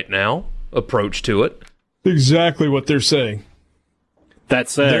call right now approach to it. Exactly what they're saying. That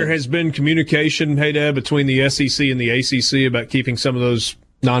said, there has been communication, Dad, between the SEC and the ACC about keeping some of those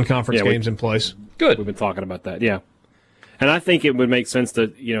non-conference games in place. Good. We've been talking about that, yeah. And I think it would make sense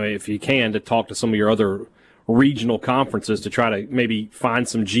that, if you can, to talk to some of your other regional conferences to try to maybe find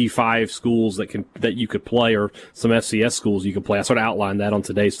some G5 schools that you could play, or some FCS schools you could play. I sort of outlined that on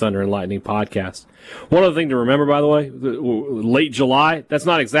today's Thunder and Lightning podcast. One other thing to remember, by the way, late July, that's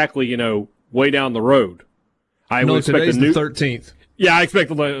not exactly, way down the road. Today's the 13th. Yeah, I expect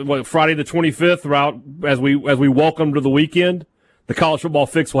Friday the 25th, throughout as we welcome to the weekend. The college football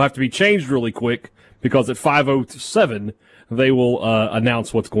fix will have to be changed really quick because at 5:07 they will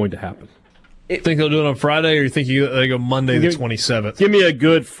announce what's going to happen. Think they'll do it on Friday, or you think they go Monday the 27th? Give me a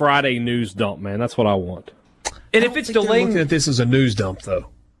good Friday news dump, man. That's what I want. And if it's delaying, looking at this as a news dump, though.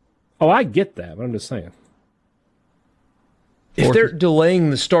 Oh, I get that, but I'm just saying. If they're delaying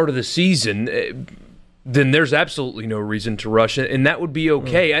the start of the season, then there's absolutely no reason to rush it, and that would be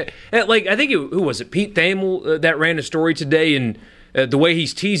okay. I think who was it? Pete Thamel that ran a story today, and the way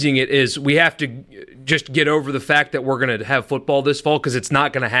he's teasing it is we have to just get over the fact that we're going to have football this fall because it's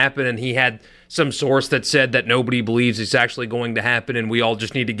not going to happen, and he had some source that said that nobody believes it's actually going to happen, and we all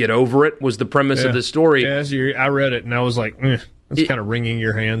just need to get over it, was the premise of the story. Yeah, I read it, and I was like, that's kind of wringing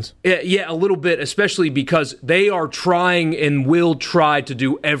your hands. Yeah, a little bit, especially because they are trying and will try to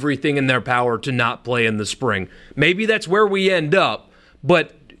do everything in their power to not play in the spring. Maybe that's where we end up,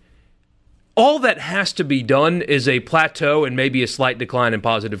 but all that has to be done is a plateau and maybe a slight decline in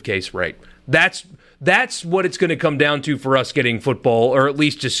positive case rate. That's what it's going to come down to for us getting football, or at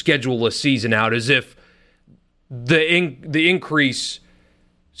least to schedule a season out, as if the increase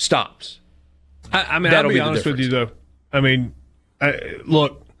stops. I'll be honest with you, though.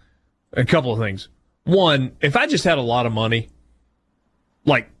 Look, a couple of things. One, if I just had a lot of money,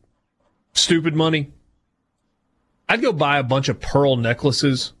 like stupid money, I'd go buy a bunch of pearl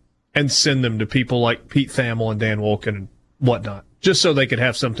necklaces and send them to people like Pete Thamel and Dan Wolken and whatnot, just so they could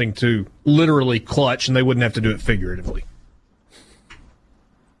have something to literally clutch and they wouldn't have to do it figuratively.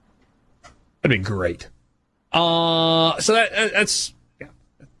 That'd be great. So that's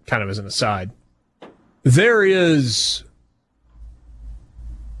kind of as an aside. There is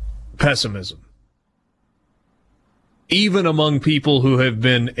pessimism, even among people who have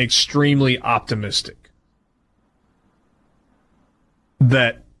been extremely optimistic,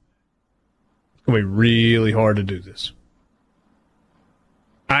 that it's going to be really hard to do this.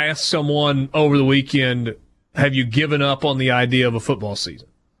 I asked someone over the weekend, have you given up on the idea of a football season?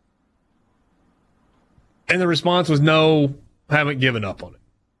 And the response was, no, I haven't given up on it.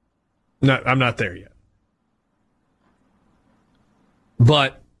 No, I'm not there yet.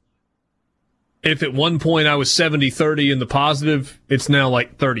 But if at one point I was 70-30 in the positive, it's now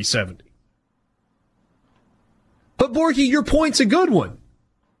like 30-70. But, Borky, your point's a good one.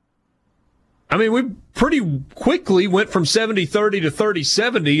 We pretty quickly went from 70-30 to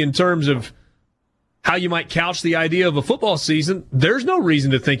 30-70 in terms of how you might couch the idea of a football season. There's no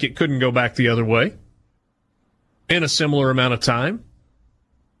reason to think it couldn't go back the other way. in a similar amount of time.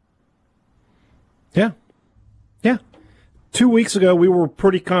 Yeah. 2 weeks ago, we were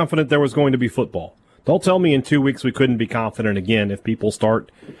pretty confident there was going to be football. Don't tell me in 2 weeks we couldn't be confident again if people start,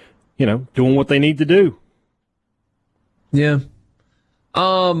 doing what they need to do. Yeah.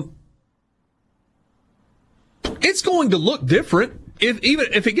 It's going to look different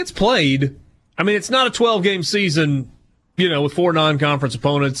if it gets played. I mean, it's not a 12-game season, with 4 non-conference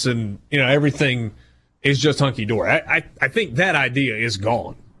opponents and, everything is just hunky-dory. I think that idea is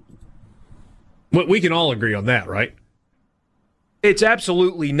gone. We can all agree on that, right? It's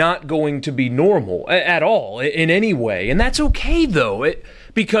absolutely not going to be normal at all in any way. And that's okay, though,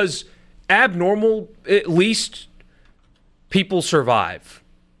 because abnormal, at least people survive,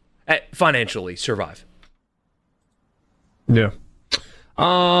 financially survive. Yeah.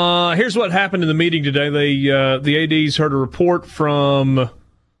 Here's what happened in the meeting today. The ADs heard a report from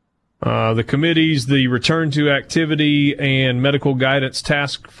the committees, the Return to Activity and Medical Guidance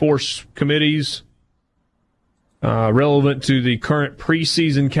Task Force committees, relevant to the current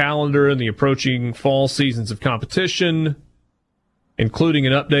preseason calendar and the approaching fall seasons of competition, including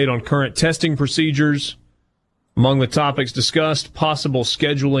an update on current testing procedures. Among the topics discussed, possible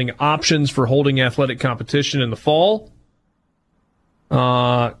scheduling options for holding athletic competition in the fall,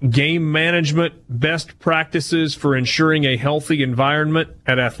 game management best practices for ensuring a healthy environment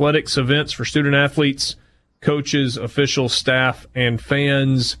at athletics events for student athletes, coaches, officials, staff, and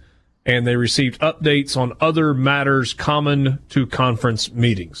fans. And they received updates on other matters common to conference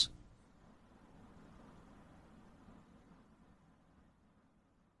meetings.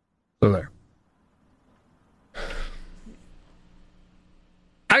 So there.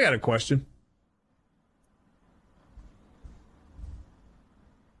 I got a question.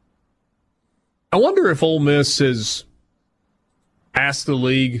 I wonder if Ole Miss has asked the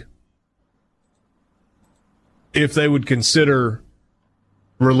league if they would consider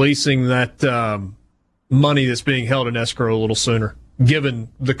releasing that money that's being held in escrow a little sooner, given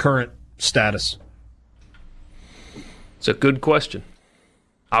the current status. It's a good question.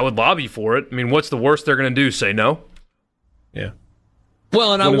 I would lobby for it. I mean, what's the worst they're going to do? Say no? Yeah.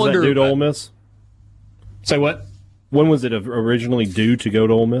 Well, and when I wonder. That due to Ole Miss? Say what? When was it originally due to go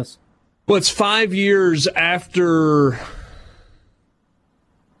to Ole Miss? Well, it's 5 years after.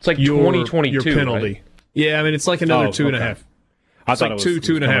 It's like 2022. Your penalty. Right? Yeah, I mean, it's like another 2.5. I it's thought like it was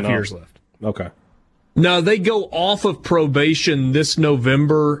 2.5 years left. Okay. No, they go off of probation this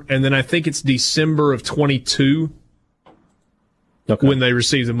November, and then I think it's December of 22 when they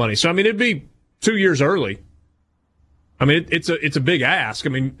receive the money. So, I mean, it'd be 2 years early. I mean, it's a big ask. I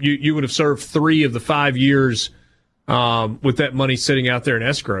mean, you would have served 3 of the 5 years with that money sitting out there in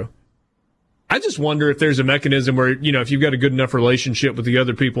escrow. I just wonder if there's a mechanism where, if you've got a good enough relationship with the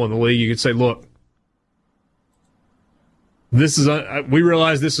other people in the league, you could say, look, we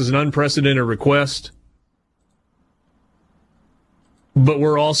realize this is an unprecedented request, but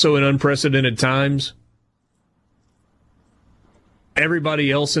we're also in unprecedented times. Everybody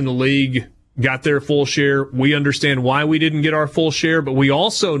else in the league got their full share. We understand why we didn't get our full share, but we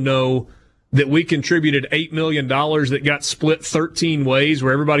also know that we contributed $8 million that got split 13 ways,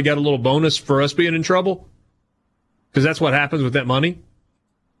 where everybody got a little bonus for us being in trouble, because that's what happens with that money.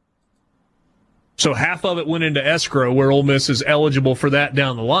 So half of it went into escrow, where Ole Miss is eligible for that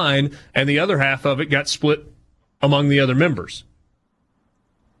down the line, and the other half of it got split among the other members.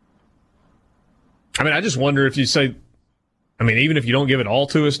 I mean, I just wonder if you say, even if you don't give it all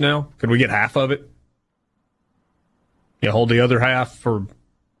to us now, could we get half of it? You hold the other half for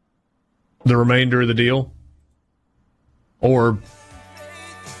the remainder of the deal? Or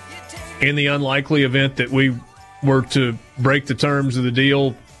in the unlikely event that we were to break the terms of the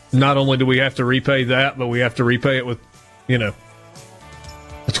deal, not only do we have to repay that, but we have to repay it with, a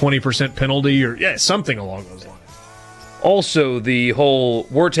 20% penalty or something along those lines. Also, the whole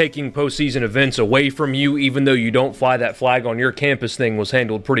we're taking postseason events away from you even though you don't fly that flag on your campus thing was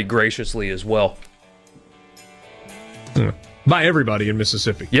handled pretty graciously as well. By everybody in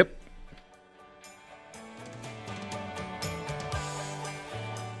Mississippi. Yep.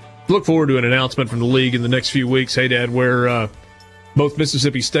 Look forward to an announcement from the league in the next few weeks, hey, Dad, where both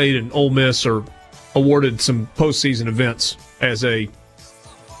Mississippi State and Ole Miss are awarded some postseason events as a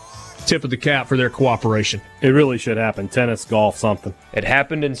tip of the cap for their cooperation. It really should happen. Tennis, golf, something. It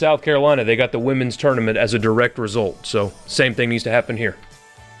happened in South Carolina. They got the women's tournament as a direct result. So same thing needs to happen here.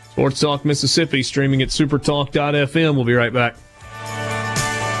 Sports Talk Mississippi, streaming at supertalk.fm. We'll be right back.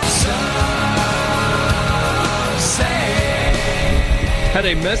 Had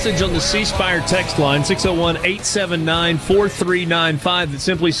a message on the C Spire text line, 601-879-4395, that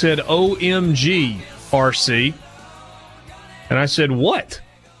simply said, OMG, RC. And I said, what?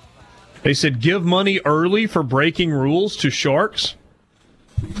 They said, give money early for breaking rules to Sharks?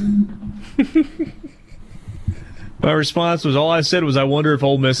 My response was, all I said was, I wonder if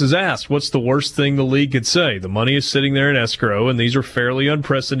Ole Miss is asked, what's the worst thing the league could say? The money is sitting there in escrow, and these are fairly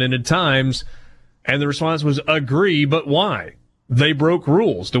unprecedented times. And the response was, agree, but why? They broke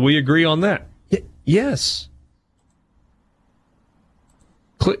rules. Do we agree on that? Yes.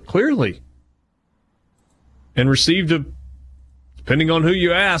 Clearly. And received depending on who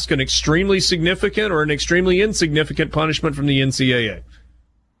you ask, an extremely significant or an extremely insignificant punishment from the NCAA.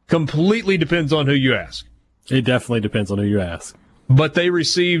 Completely depends on who you ask. It definitely depends on who you ask. But they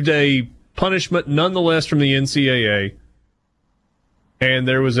received a punishment nonetheless from the NCAA, and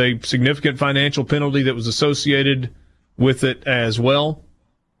there was a significant financial penalty that was associated with it as well,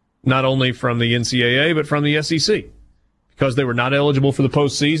 not only from the NCAA, but from the SEC. Because they were not eligible for the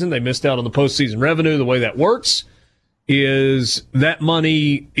postseason, they missed out on the postseason revenue. The way that works is that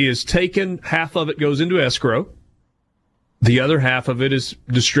money is taken, half of it goes into escrow, the other half of it is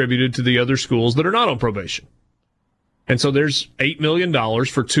distributed to the other schools that are not on probation. And so there's $8 million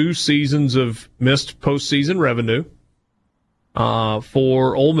for 2 seasons of missed postseason revenue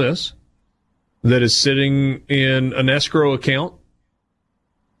for Ole Miss that is sitting in an escrow account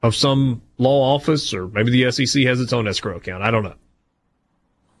of some law office, or maybe the SEC has its own escrow account. I don't know.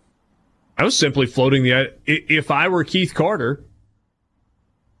 I was simply floating if I were Keith Carter,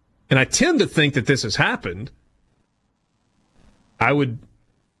 and I tend to think that this has happened, I would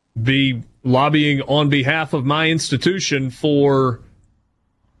be lobbying on behalf of my institution for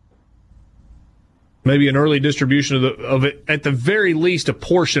maybe an early distribution of it, at the very least, a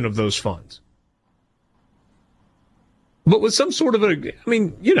portion of those funds. But with some sort of you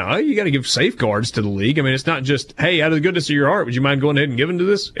got to give safeguards to the league. I mean, it's not just, hey, out of the goodness of your heart, would you mind going ahead and giving to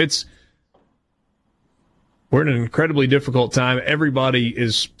this? We're in an incredibly difficult time. Everybody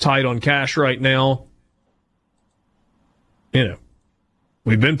is tight on cash right now.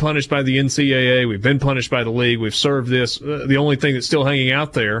 We've been punished by the NCAA. We've been punished by the league. We've served this. The only thing that's still hanging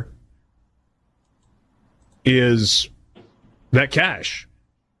out there is that cash.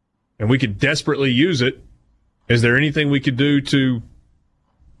 And we could desperately use it. Is there anything we could do to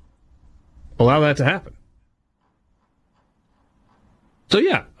allow that to happen? So,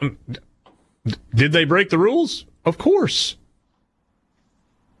 yeah. Did they break the rules? Of course.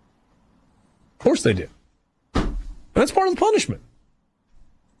 Of course they did. That's part of the punishment.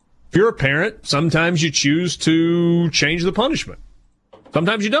 If you're a parent, sometimes you choose to change the punishment.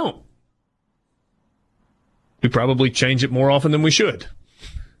 Sometimes you don't. We probably change it more often than we should.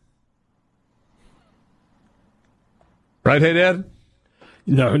 Right, hey, Dad?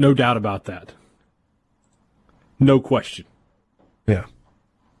 No doubt about that. No question. Yeah.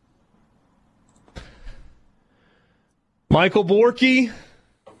 Michael Borky.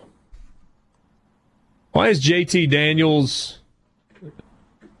 Why is JT Daniels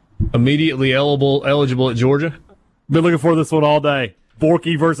immediately eligible at Georgia? Been looking for this one all day.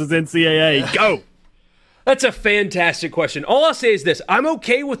 Borky versus NCAA. Go! That's a fantastic question. All I'll say is this. I'm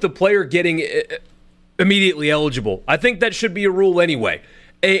okay with the player getting immediately eligible. I think that should be a rule anyway.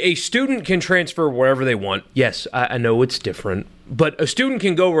 A student can transfer wherever they want. Yes, I know it's different. But a student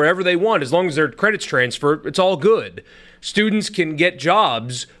can go wherever they want. As long as their credits transfer, it's all good. Students can get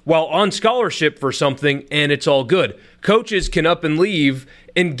jobs while on scholarship for something, and it's all good. Coaches can up and leave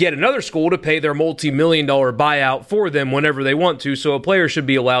and get another school to pay their multi-million-dollar buyout for them whenever they want to, so a player should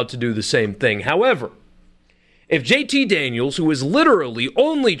be allowed to do the same thing. However, if JT Daniels, who is literally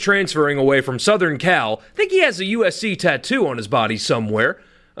only transferring away from Southern Cal, I think he has a USC tattoo on his body somewhere,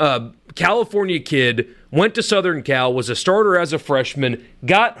 California kid, went to Southern Cal, was a starter as a freshman,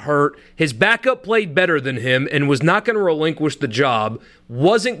 got hurt, his backup played better than him and was not going to relinquish the job,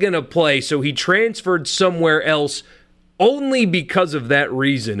 wasn't going to play, so he transferred somewhere else only because of that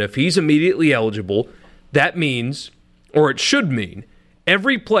reason. If he's immediately eligible, that means, or it should mean,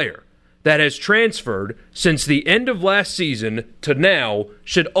 every player that has transferred since the end of last season to now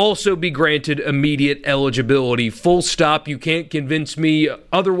should also be granted immediate eligibility. Full stop. You can't convince me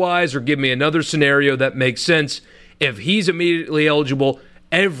otherwise or give me another scenario that makes sense. If he's immediately eligible,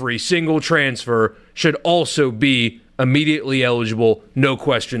 every single transfer should also be immediately eligible, no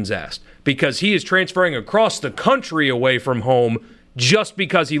questions asked. Because he is transferring across the country away from home just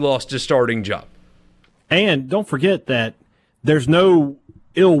because he lost his starting job. And don't forget that there's no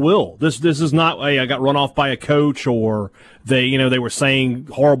ill will. This is not, hey, I got run off by a coach or they were saying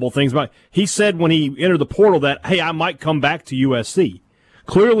horrible things about. He said when he entered the portal that, hey, I might come back to USC.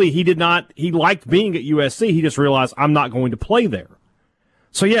 Clearly he liked being at USC. He just realized I'm not going to play there.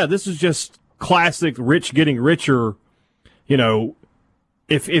 So yeah, this is just classic rich getting richer,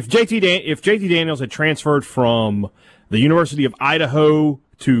 if JT Daniels had transferred from the University of Idaho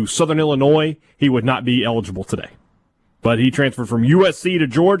to Southern Illinois, he would not be eligible today. But he transferred from USC to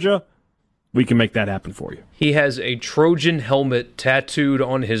Georgia. We can make that happen for you. He has a Trojan helmet tattooed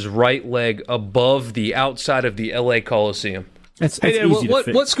on his right leg above the outside of the LA Coliseum. It's easy to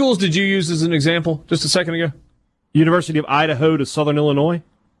fix. What schools did you use as an example just a second ago? University of Idaho to Southern Illinois.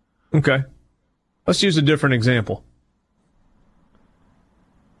 Okay. Let's use a different example.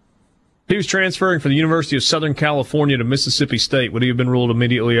 He was transferring from the University of Southern California to Mississippi State. Would he have been ruled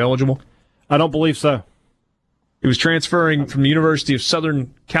immediately eligible? I don't believe so. He was transferring from the University of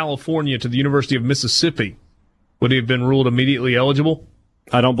Southern California to the University of Mississippi. Would he have been ruled immediately eligible?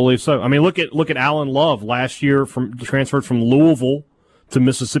 I don't believe so. I mean, look at Alan Love last year, transferred from Louisville to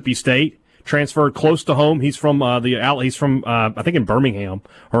Mississippi State. Transferred close to home. He's from I think in Birmingham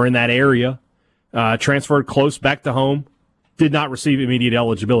or in that area. Transferred close back to home. Did not receive immediate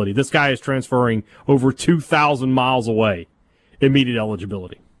eligibility. This guy is transferring over 2,000 miles away. Immediate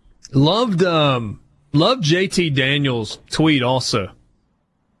eligibility. Loved JT Daniels' tweet also.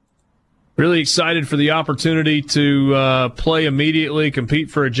 Really excited for the opportunity to play immediately,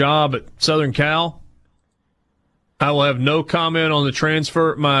 compete for a job at Southern Cal. I will have no comment on the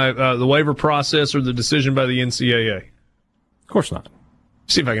transfer, the waiver process, or the decision by the NCAA. Of course not.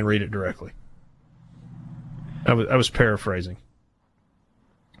 See if I can read it directly. I was paraphrasing.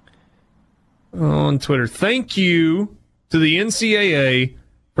 On Twitter, thank you to the NCAA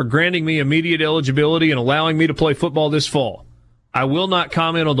for granting me immediate eligibility and allowing me to play football this fall. I will not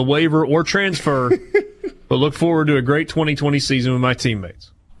comment on the waiver or transfer, but look forward to a great 2020 season with my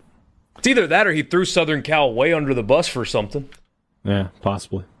teammates. It's either that or he threw Southern Cal way under the bus for something. Yeah,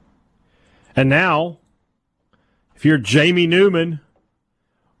 possibly. And now, if you're Jamie Newman,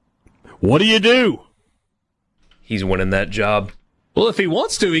 what do you do? He's winning that job. Well, if he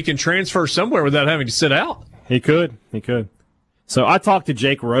wants to, he can transfer somewhere without having to sit out. He could. So I talked to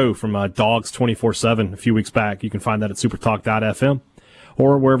Jake Rowe from Dogs 24/7 a few weeks back. You can find that at supertalk.fm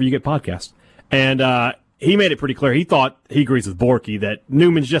or wherever you get podcasts. And he made it pretty clear. He agrees with Borky that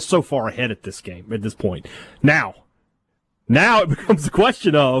Newman's just so far ahead at this point. Now it becomes the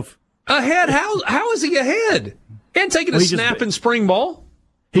question of ahead. How is he ahead? And taking a snap in spring ball.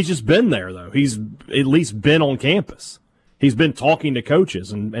 He's just been there, though. He's at least been on campus. He's been talking to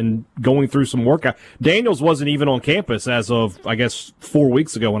coaches and going through some workout. Daniels wasn't even on campus as of, I guess, 4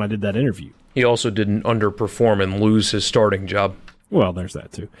 weeks ago when I did that interview. He also didn't underperform and lose his starting job. Well, there's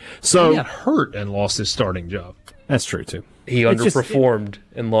that, too. So he got hurt and lost his starting job. That's true, too. He underperformed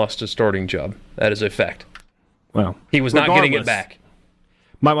and lost his starting job. That is a fact. Well, he was not getting it back.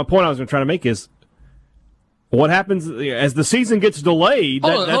 My point I was going to try to make is, what happens as the season gets delayed?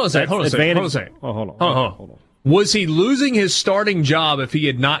 Hold on a second. Hold on. Was he losing his starting job if he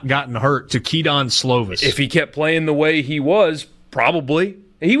had not gotten hurt to Keaton Slovis? If he kept playing the way he was, probably.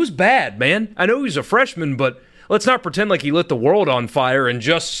 He was bad, man. I know he was a freshman, but let's not pretend like he lit the world on fire and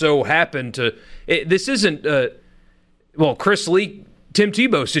just so happened to. This isn't, Chris Leak, Tim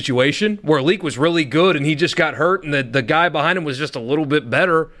Tebow situation where Leak was really good and he just got hurt and the guy behind him was just a little bit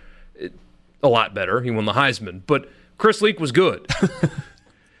better. A lot better. He won the Heisman. But Chris Leak was good.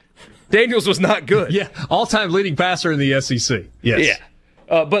 Daniels was not good. Yeah, all-time leading passer in the SEC. Yes.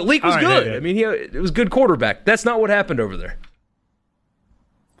 Yeah. But Leak was good. I mean, it was a good quarterback. That's not what happened over there.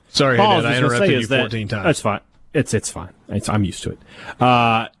 Sorry, I interrupted you 14 times. That's fine. It's fine. I'm used to it.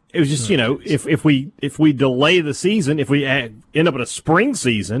 It was just, if we delay the season, if we end up in a spring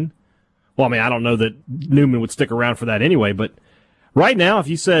season, well, I mean, I don't know that Newman would stick around for that anyway, but right now, if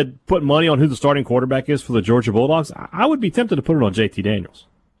you said put money on who the starting quarterback is for the Georgia Bulldogs, I would be tempted to put it on JT Daniels.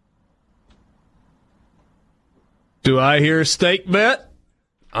 Do I hear a stake bet?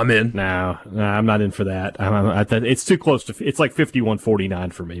 I'm in. No, I'm not in for that. It's too close to. It's like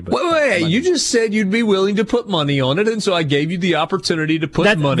 51-49 for me. But wait, you just said you'd be willing to put money on it, and so I gave you the opportunity to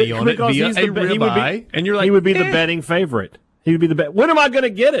put money on it via a ribeye, and you're like, he would be the betting favorite. He would be the bet. When am I going to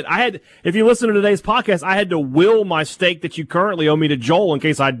get it? If you listen to today's podcast, I had to will my stake that you currently owe me to Joel in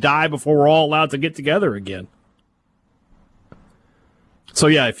case I die before we're all allowed to get together again. So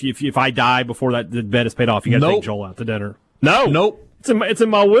yeah, if I die before the bet is paid off, you got to take Joel out to dinner. Nope. It's in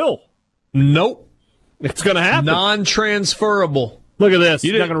my will. Nope. It's going to happen. Non-transferable. Look at this.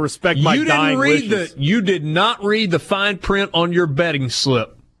 You're not going to respect my dying wishes. You did not read the fine print on your betting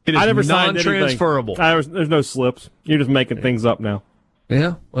slip. It is non-transferable. There's no slips. You're just making things up now.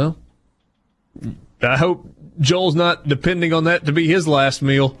 Yeah, well, I hope Joel's not depending on that to be his last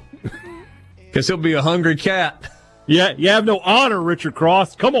meal, because he'll be a hungry cat. Yeah, you have no honor, Richard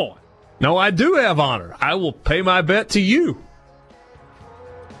Cross. Come on. No, I do have honor. I will pay my bet to you.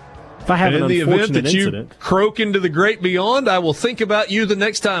 If I have and an in the event that incident, you croak into the great beyond, I will think about you the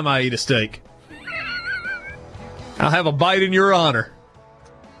next time I eat a steak. I'll have a bite in your honor.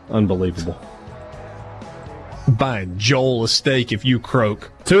 Unbelievable. Buying Joel a steak if you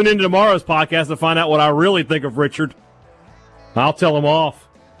croak. Tune into tomorrow's podcast to find out what I really think of Richard. I'll tell him off.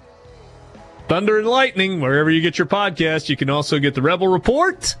 Thunder and Lightning, wherever you get your podcast. You can also get the Rebel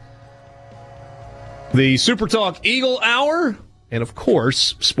Report, the Super Talk Eagle Hour, and, of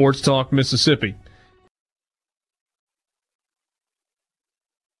course, Sports Talk Mississippi.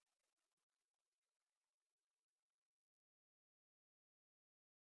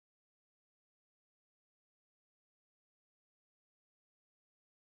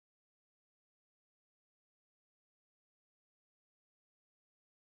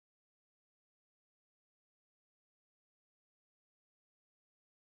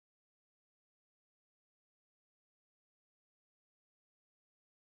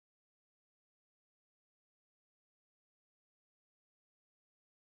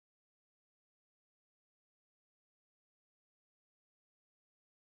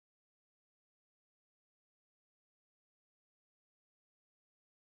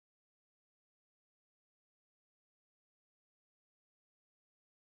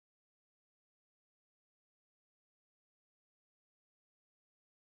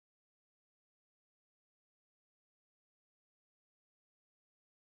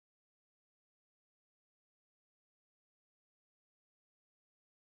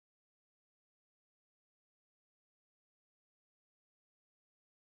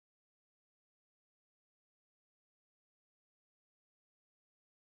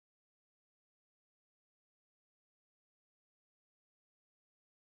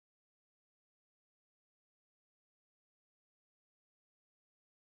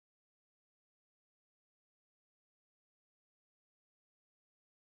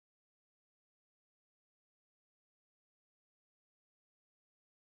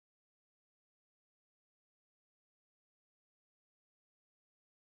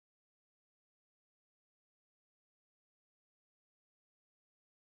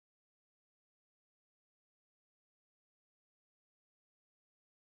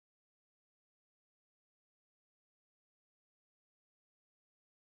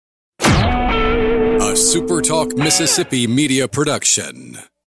 A Super Talk Mississippi media production.